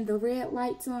going in. The red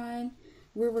light's on.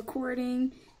 We're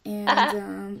recording,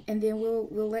 and then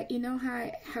we'll let you know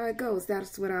how it goes.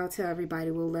 That's what I'll tell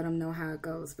everybody. We'll let them know how it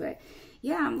goes. But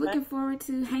yeah, I'm looking forward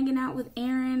to hanging out with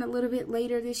Erin a little bit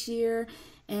later this year,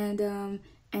 and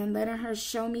letting her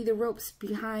show me the ropes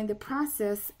behind the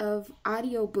process of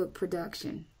audiobook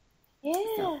production.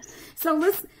 Yeah. So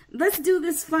let's do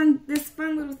this fun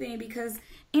little thing, because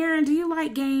Erin, do you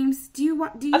like games? Do you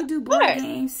do board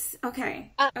games?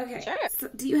 Okay. Okay. Sure. So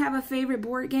do you have a favorite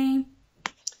board game?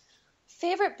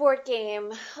 Favorite board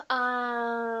game? I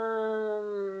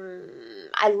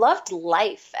loved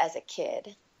Life as a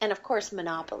kid, and of course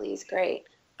Monopoly is great.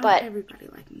 But everybody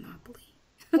liked Monopoly.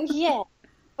 yeah.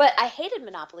 But I hated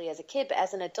Monopoly as a kid, but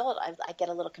as an adult, I get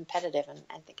a little competitive and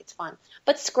think it's fun.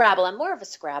 But Scrabble, I'm more of a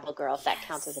Scrabble girl, if that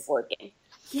counts as a board game.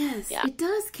 Yes, it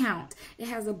does count. It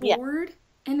has a board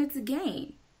and it's a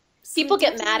game. So people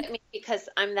get mad at me because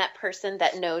I'm that person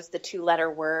that knows the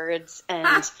 2-letter words, and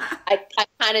I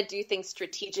kind of do things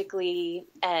strategically,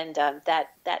 and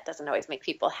that doesn't always make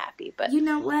people happy. But you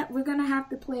know what? We're going to have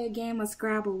to play a game of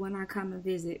Scrabble when I come and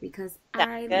visit, because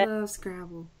I love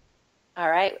Scrabble. All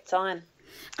right, it's on.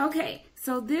 Okay,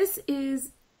 so this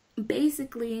is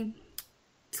basically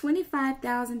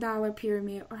 $25,000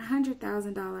 pyramid, or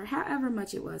 $100,000, however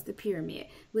much it was, the pyramid,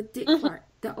 with Dick Clark,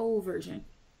 the old version.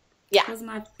 Yeah. It was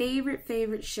my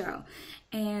favorite show.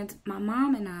 And my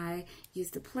mom and I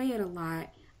used to play it a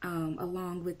lot,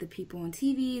 along with the people on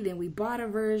TV. Then we bought a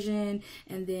version,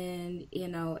 and then,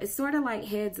 it's sort of like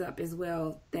Heads Up as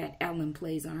well, that Ellen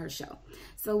plays on her show.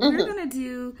 So we're going to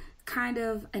do kind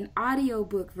of an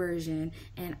audiobook version,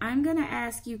 and I'm going to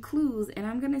ask you clues, and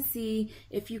I'm going to see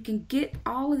if you can get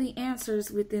all of the answers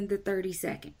within the 30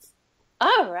 seconds.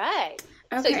 All right.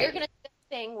 Okay. So you're going to do a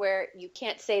thing where you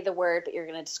can't say the word, but you're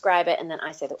going to describe it, and then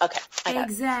I say the okay.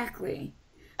 Exactly.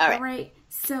 All right. All right.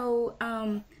 So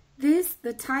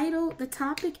the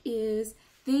topic is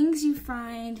things you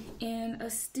find in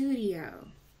a studio.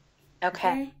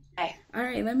 Okay. All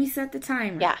right, let me set the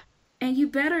timer. Yeah. And you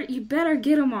better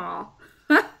get them all.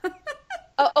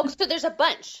 So there's a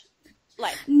bunch.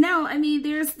 No, I mean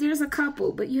there's a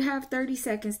couple, but you have 30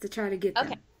 seconds to try to get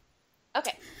them.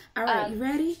 Okay. All right, you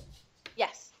ready?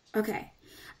 Yes. Okay.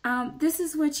 This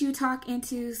is what you talk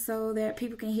into so that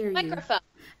people can hear you. Microphone.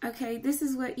 Okay, this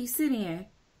is what you sit in.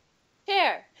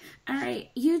 Chair. All right,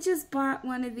 you just bought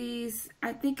one of these.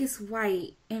 I think it's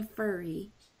white and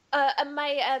furry.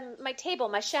 My table,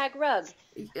 my shag rug.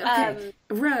 Okay,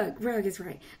 rug is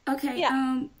right. Okay,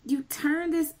 yeah. You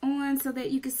turn this on so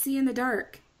that you can see in the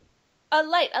dark. A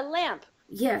lamp.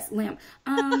 Yes, lamp.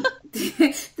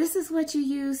 This is what you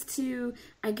use to,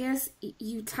 I guess,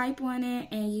 you type on it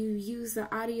and you use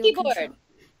the audio keyboard.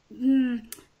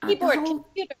 Keyboard.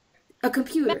 Computer. A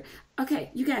computer. Okay,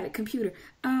 you got it. Computer.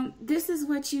 This is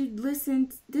what you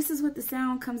listen. This is what the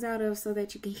sound comes out of so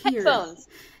that you can hear. Headphones.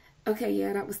 Okay,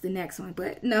 yeah, that was the next one,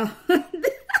 but no.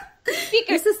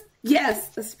 Speaker.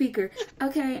 Yes, a speaker.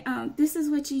 Okay, this is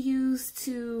what you use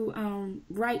to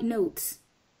write notes.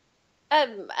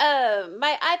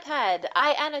 My iPad.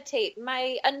 I annotate.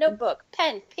 A notebook,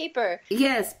 pen, paper.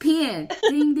 Yes, pen.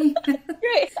 Ding ding.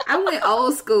 Great. I went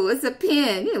old school. It's a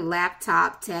pen.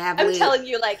 Laptop, tablet. I'm telling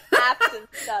you, apps and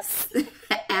stuff.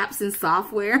 Apps and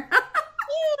software.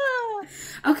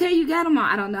 Yeah. Okay, you got them all.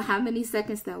 I don't know how many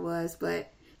seconds that was,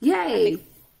 but yay.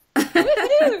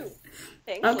 Woohoo!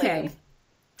 Thanks, okay. lady.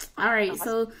 All right,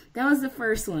 so that was the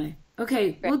first one.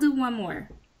 Okay, we'll do one more.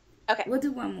 Okay. We'll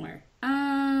do one more.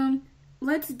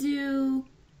 Let's do,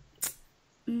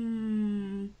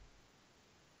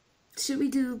 should we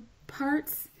do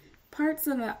parts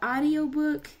of an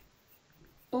audiobook,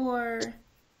 or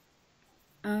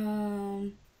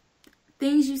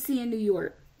things you see in New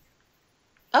York?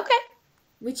 Okay.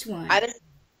 Which one?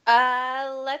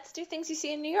 Let's do things you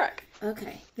see in New York.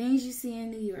 Okay, things you see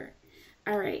in New York.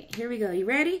 All right, here we go. You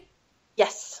ready?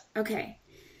 Yes. Okay.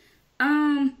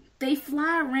 They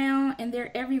fly around and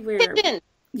they're everywhere. Pigeon.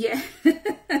 Yeah.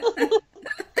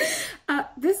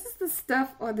 This is the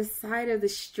stuff on the side of the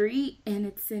street, and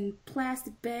it's in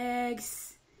plastic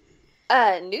bags.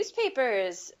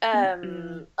 Newspapers.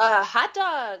 Hot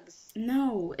dogs.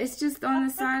 No, it's just on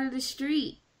the side of the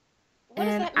street. What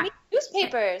does that mean?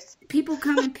 Newspapers. People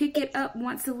come and pick it up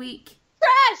once a week.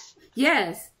 Trash.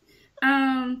 Yes.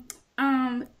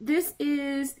 This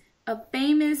is a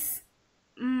famous.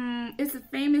 It's a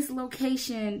famous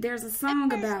location. There's a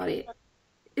song about it.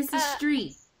 It's a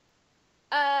street.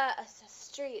 It's a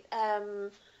street.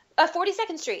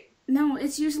 42nd Street. No,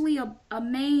 it's usually a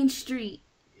main street.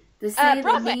 The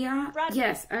Broadway. Neon. Broadway.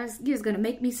 Yes, you're gonna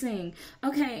make me sing.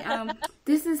 Okay,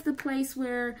 this is the place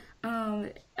where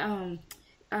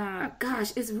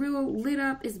gosh, it's real lit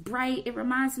up. It's bright. It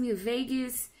reminds me of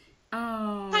Vegas.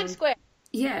 Times Square.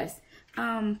 Yes.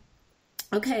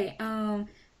 Okay.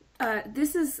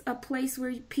 This is a place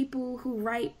where people who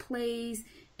write plays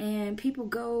and people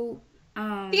go.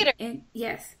 Theater. And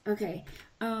yes. Okay.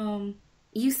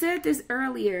 You said this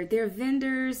earlier. They're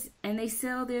vendors and they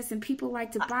sell this, and people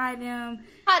like to buy them.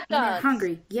 Hot dogs. When they're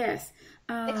hungry. Yes.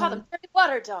 They call them dirty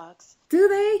water dogs. Do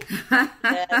they?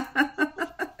 Yes.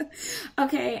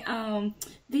 Okay.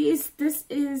 This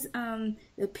is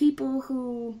the people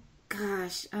who,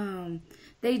 gosh,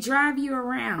 they drive you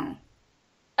around.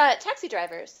 Taxi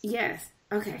drivers. Yes.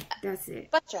 Okay, that's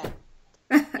it. Bus driver.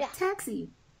 Yeah. Taxi.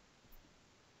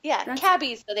 Yeah,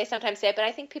 cabbies, so they sometimes say, but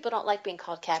I think people don't like being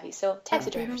called cabbies, so taxi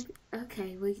drivers.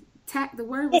 Okay, well, the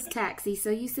word was taxi,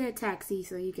 so you said taxi,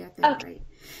 so you got that right.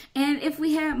 And if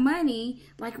we had money,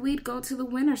 like, we'd go to the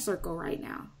winner circle right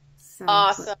now. So,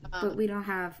 awesome. But we don't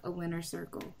have a winner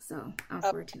circle, so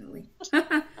unfortunately.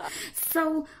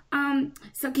 So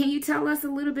can you tell us a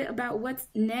little bit about what's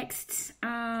next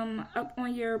up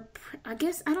on your, I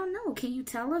guess, I don't know. Can you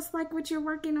tell us, like, what you're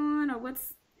working on or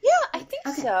what's? Yeah, I think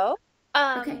so.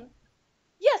 Okay.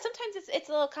 Yeah, sometimes it's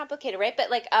a little complicated, right? But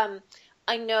like,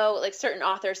 I know like certain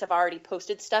authors have already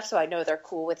posted stuff, so I know they're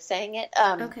cool with saying it.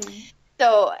 Okay.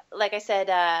 So, like I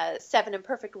said, 7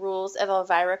 Imperfect Rules of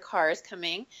Elvira Carr is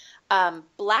coming.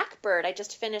 Blackbird, I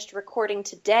just finished recording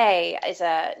today, is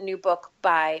a new book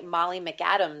by Molly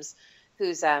McAdams,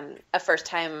 who's a first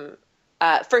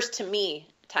to me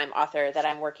time author that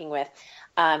I'm working with.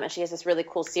 And she has this really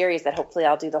cool series that hopefully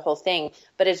I'll do the whole thing,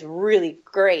 but it's really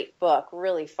great book,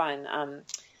 really fun.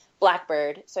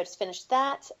 Blackbird. So I just finished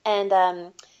that. And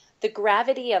The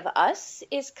Gravity of Us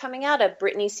is coming out, a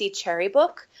Brittany C. Cherry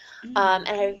book. And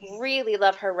I really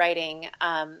love her writing.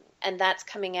 And that's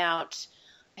coming out,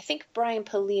 I think Brian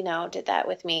Polino did that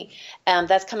with me.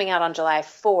 That's coming out on July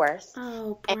 4th.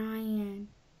 Oh, Brian.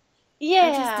 Yeah.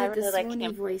 I just did really the like swoony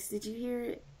him. voice. Did you hear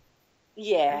it?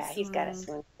 Yeah, he's got a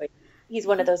swoon voice. He's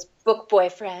one of those book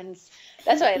boyfriends.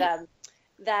 That's why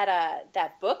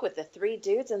that book with the 3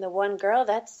 dudes and the 1 girl,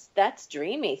 that's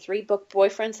dreamy. 3 book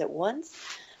boyfriends at once.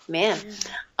 Man.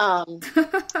 And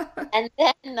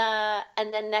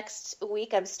then next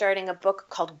week I'm starting a book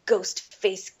called Ghost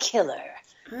Face Killer.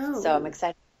 Oh. So I'm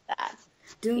excited about that.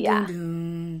 Doom, doom,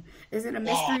 doom. Is it a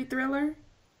mystery thriller?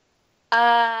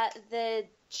 The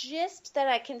gist that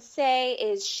I can say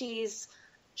is she's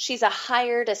a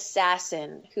hired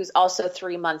assassin who's also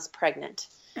 3 months pregnant.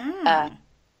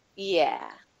 Yeah.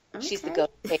 Okay. She's the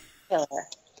Ghost Face Killer.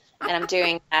 And I'm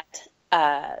doing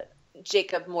that.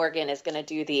 Jacob Morgan is going to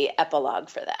do the epilogue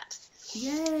for that.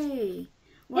 Yay.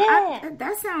 Well,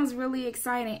 that sounds really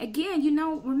exciting. Again,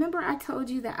 remember I told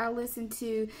you that I listened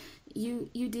to, you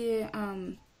did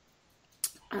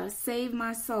Save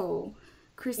My Soul,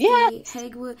 Christy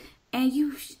Hagwood, and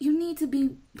you need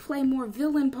to play more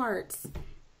villain parts.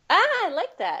 I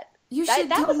like that. You should.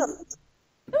 That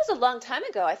was a long time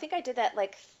ago. I think I did that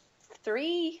like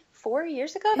 3-4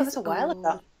 years ago. That was a while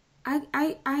ago.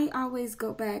 I always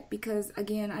go back because,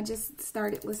 again, I just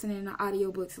started listening to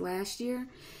audiobooks last year.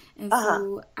 And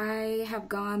so I have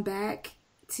gone back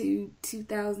to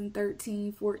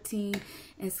 2013, 14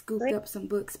 and scooped up some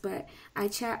books. But I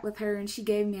chat with her and she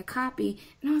gave me a copy.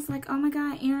 And I was like, oh, my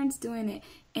God, Erin's doing it.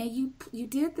 And you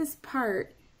did this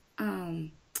part.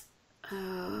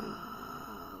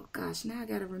 Oh, gosh, now I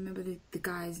got to remember the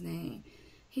guy's name.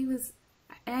 He was...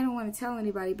 I don't want to tell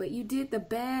anybody, but you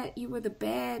were the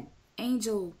bad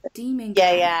angel demon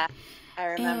guy. Yeah, I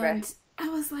remember. And I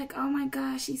was like, oh my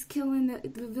gosh, she's killing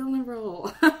the villain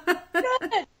role.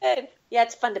 Good. Yeah,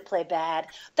 it's fun to play bad.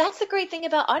 That's the great thing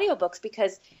about audiobooks,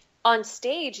 because on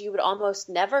stage, you would almost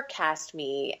never cast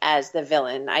me as the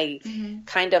villain. I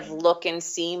kind of look and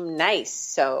seem nice.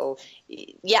 So,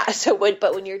 yeah.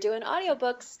 But when you're doing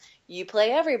audiobooks, you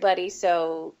play everybody.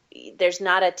 So there's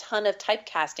not a ton of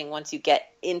typecasting once you get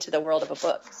into the world of a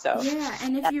book. So yeah.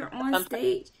 And if you're on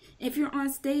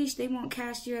stage, they won't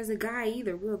cast you as a guy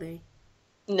either, will they?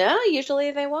 No,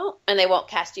 usually they won't. And they won't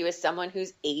cast you as someone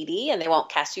who's 80, and they won't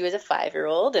cast you as a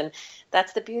 5-year-old. And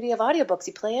that's the beauty of audiobooks.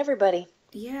 You play everybody.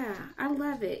 Yeah, I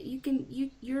love it.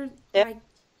 You're like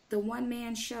the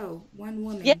one-man show,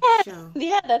 one-woman show.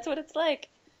 Yeah, that's what it's like.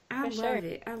 I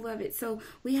love it. So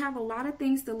we have a lot of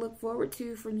things to look forward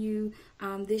to from you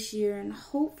this year, and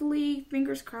hopefully,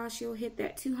 fingers crossed, you'll hit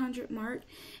that 200 mark.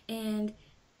 And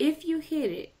if you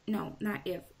hit it, no, not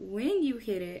if, when you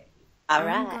hit it, all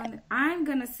right, I'm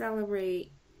gonna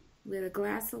celebrate with a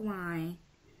glass of wine.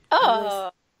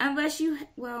 Oh, unless you,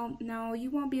 well, no,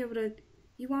 you won't be able to.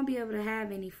 You won't be able to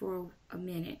have any for a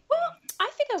minute. Well, I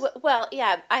think Yeah, well,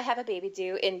 yeah, I have a baby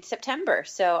due in September,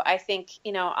 so I think,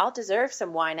 I'll deserve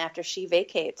some wine after she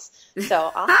vacates.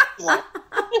 So I'll have one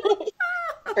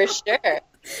for sure.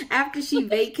 After she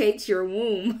vacates your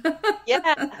womb.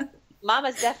 Yeah,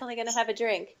 Mama's definitely going to have a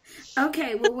drink.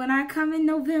 Okay, well, when I come in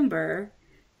November,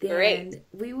 Great. then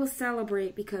we will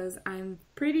celebrate because I'm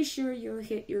pretty sure you'll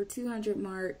hit your 200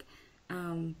 mark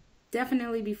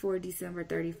definitely before December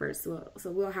 31st.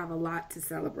 So we'll have a lot to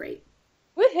celebrate.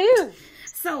 Woohoo!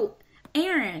 So,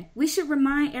 Erin, we should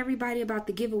remind everybody about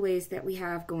the giveaways that we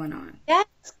have going on. Yes,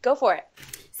 go for it.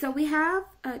 So we have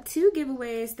 2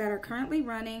 giveaways that are currently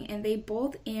running, and they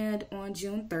both end on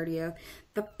June 30th.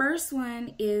 The first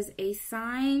one is a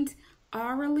signed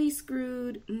Aurally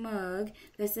Screwed mug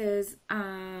that says,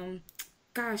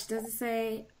 does it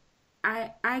say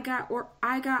I got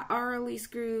Aurally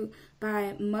Screwed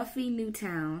by MUFFY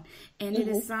NEWTOWN, and it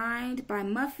is signed by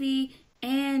MUFFY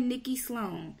and Nikki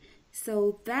Sloan.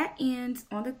 So that ends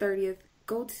on the 30th.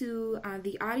 Go to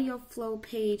the Audio Flow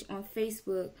page on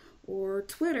Facebook or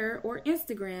Twitter or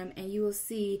Instagram, and you will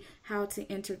see how to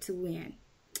enter to win.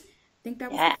 I think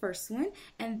that was the first one.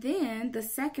 And then the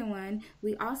second one,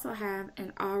 we also have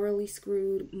an Aurally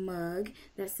Screwed mug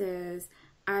that says,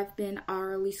 I've been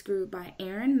Aurally Screwed by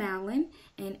Erin Mallon,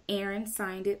 and Erin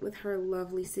signed it with her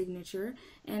lovely signature.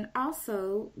 And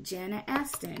also, Jana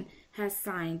Aston has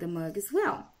signed the mug as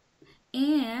well.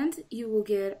 And you will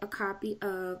get a copy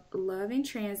of Love in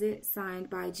Transit signed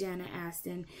by Jana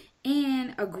Aston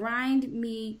and a Grind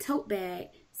Me tote bag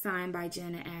signed by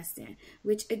Jana Aston,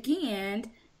 which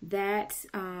again, that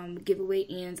giveaway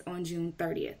ends on June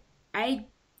 30th. I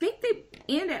think they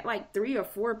end at like 3 or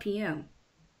 4 p.m.,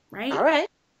 right? All right.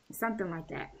 Something like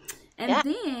that. And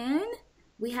then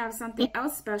we have something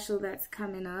else special that's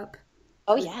coming up.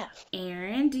 Oh, yeah.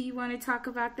 Erin, do you want to talk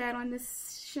about that on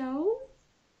this show?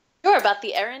 Sure, about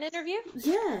the Erin interview?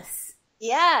 Yes.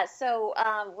 Yeah, so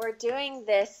we're doing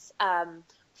this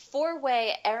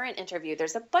 4-way Erin interview.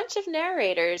 There's a bunch of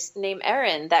narrators named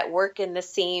Erin that work in the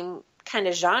same kind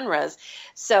of genres.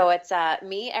 So it's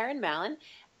me, Erin Mallon,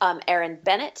 Erin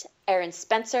Bennett, Erin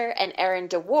Spencer, and Erin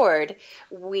DeWard.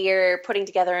 We're putting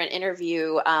together an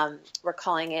interview. We're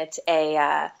calling it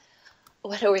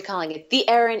what are we calling it? The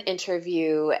Erin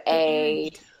interview,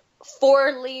 a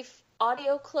 4-leaf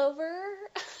audio clover.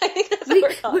 I think that's what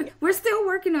we're calling it. We're still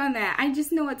working on that. I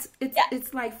just know it's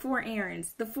like 4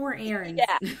 errands. The 4 errands.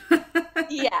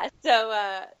 Yeah.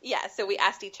 So we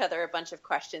asked each other a bunch of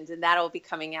questions, and that'll be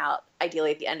coming out ideally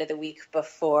at the end of the week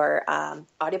before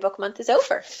audiobook month is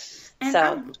over. And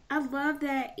so I love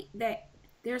that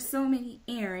there's so many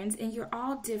errands, and you're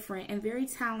all different and very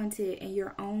talented in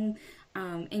your own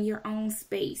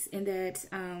space, and that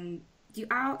you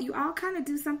all kind of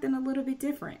do something a little bit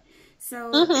different.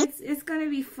 So it's going to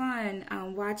be fun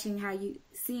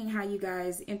seeing how you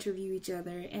guys interview each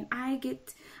other, and I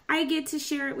get to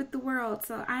share it with the world.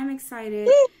 So I'm excited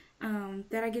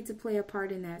that I get to play a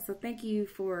part in that. So thank you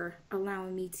for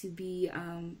allowing me to be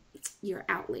your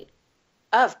outlet.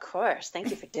 Of course, thank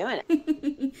you for doing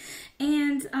it.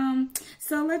 And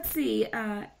so let's see.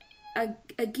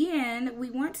 Again, we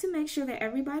want to make sure that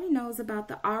everybody knows about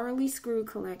the Aurally Screw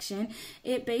collection.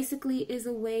 It basically is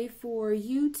a way for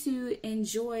you to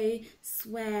enjoy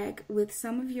swag with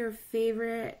some of your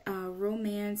favorite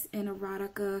romance and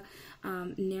erotica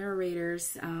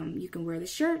narrators. You can wear the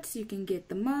shirts, you can get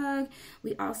the mug.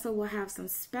 We also will have some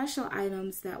special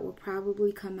items that will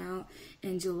probably come out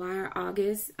in July or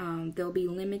August. They'll be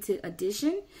limited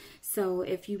edition. So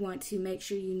if you want to make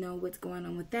sure you know what's going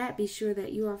on with that, be sure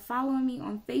that you are following me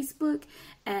on Facebook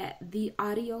at The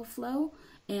Audio Flow,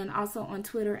 and also on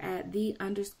Twitter at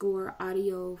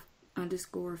 _audio_flow,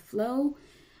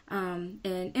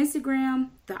 and Instagram,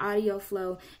 The Audio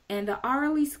Flow. And the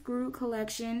Aurally Screw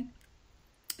collection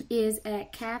is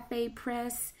at Cafe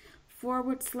Press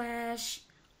 /Audio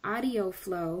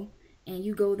Flow. And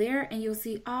you go there and you'll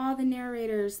see all the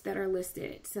narrators that are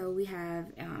listed. So we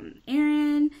have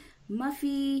Erin,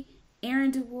 MUFFY,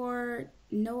 Erin DeWard,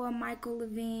 Noah Michael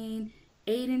Levine,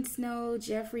 Aiden Snow,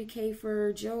 Jeffrey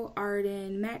Kafer, Joe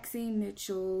Arden, Maxine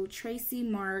Mitchell, Tracy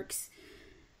Marks.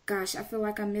 Gosh, I feel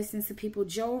like I'm missing some people.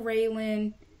 Joe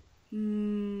Raylan.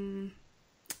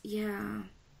 Yeah.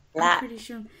 I'm pretty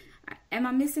sure. Am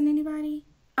I missing anybody?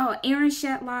 Oh, Aaron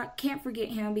Shetlock. Can't forget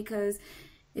him, because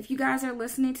if you guys are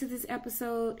listening to this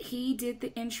episode, he did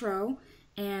the intro,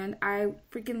 and I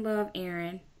freaking love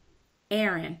Aaron.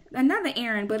 Another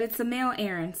Aaron, but it's a male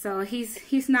Aaron, so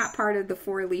he's not part of the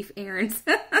 4-leaf Aarons.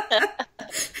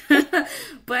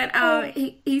 But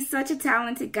he's such a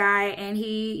talented guy, and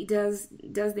he does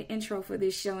the intro for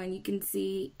this show, and you can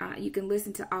see, you can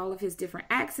listen to all of his different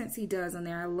accents he does on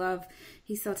there.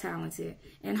 He's so talented.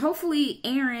 And hopefully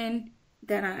Erin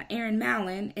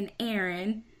Mallon and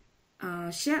Aaron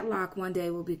Shetlock one day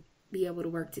will be able to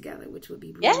work together, which would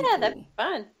be really cool. That'd be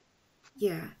fun.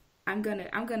 Yeah, I'm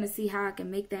gonna see how I can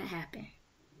make that happen.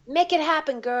 Make it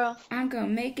happen, girl. I'm gonna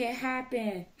make it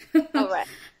happen. All right.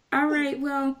 All right.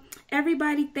 Well,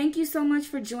 everybody, thank you so much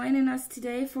for joining us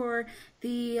today for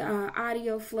the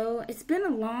audio flow. It's been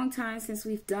a long time since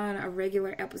we've done a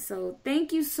regular episode.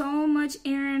 Thank you so much,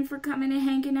 Erin, for coming and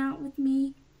hanging out with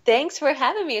me. Thanks for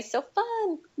having me. It's so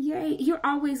fun. Yay. You're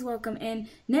always welcome. And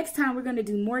next time we're going to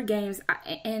do more games,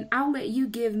 and I'll let you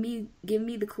give me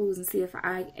the clues and see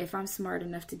if I'm smart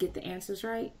enough to get the answers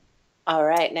right. All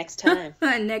right, next time.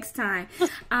 Next time.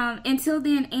 Until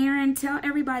then, Erin, tell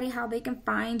everybody how they can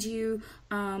find you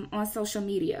on social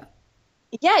media.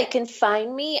 Yeah, you can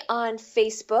find me on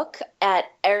Facebook at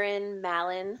Erin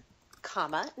Mallon,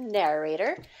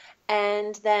 narrator.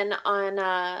 And then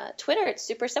on Twitter, it's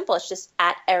super simple. It's just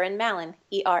at Erin Mallon,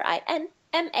 ErinMallon.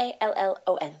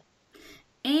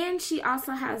 And she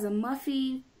also has a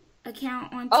Muffy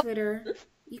account on Twitter.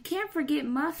 You can't forget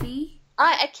Muffy.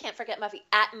 I can't forget Muffy,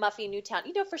 at Muffy NEWTOWN.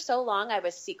 You know, for so long I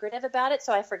was secretive about it,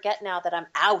 so I forget now that I'm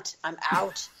out.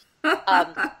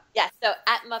 Yeah, so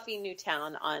at Muffy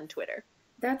NEWTOWN on Twitter.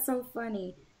 That's so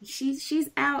funny. She's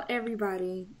out,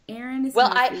 everybody. Erin is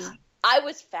Muffy. I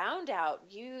was found out.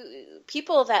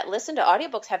 People that listen to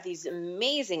audiobooks have these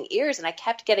amazing ears, and I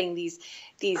kept getting these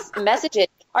messages.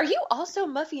 Are you also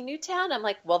Muffy NEWTOWN? I'm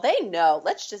like, well, they know.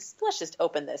 Let's just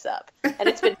open this up, and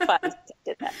it's been fun since I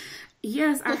did that.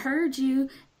 Yes, I heard you.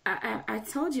 I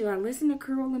told you I listened to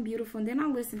Cruel and Beautiful, and then I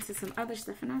listened to some other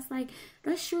stuff, and I was like,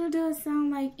 that sure does sound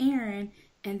like Erin.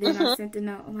 And then I sent a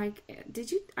note, I'm like,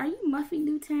 are you Muffy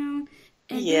NEWTOWN?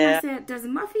 And then I said, does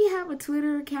Muffy have a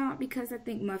Twitter account? Because I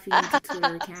think Muffy has a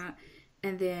Twitter account.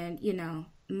 And then,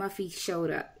 Muffy showed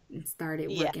up and started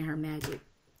working her magic.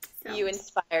 So, you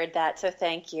inspired that, so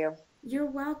thank you. You're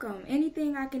welcome.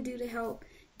 Anything I can do to help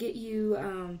get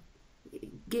you,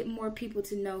 get more people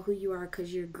to know who you are,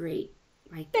 because you're great.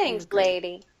 Thanks,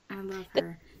 lady. I love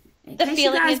her. In the case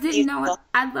you guys didn't know,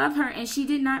 I love her, and she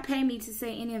did not pay me to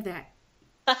say any of that.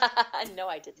 No,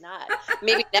 I did not.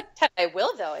 Maybe next time I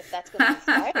will, though, if that's going to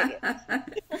inspire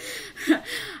you.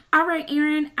 All right,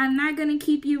 Erin, I'm not going to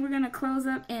keep you. We're going to close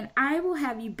up, and I will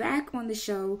have you back on the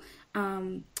show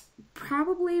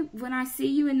probably when I see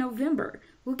you in November.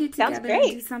 We'll get together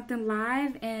and do something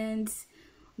live, and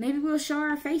maybe we'll show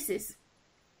our faces.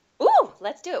 Ooh,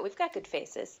 let's do it. We've got good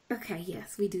faces. Okay,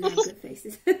 yes, we do have good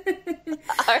faces.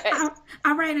 All right.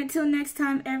 All right, until next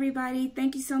time, everybody,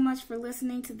 thank you so much for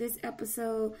listening to this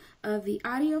episode of the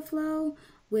Audio Flow,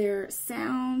 where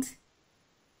sound...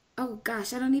 Oh,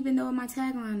 gosh, I don't even know what my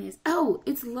tagline is. Oh,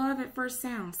 it's love at first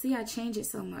sound. See, I change it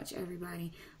so much,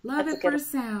 everybody. Love at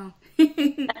first sound.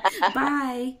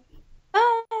 Bye.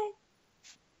 Bye.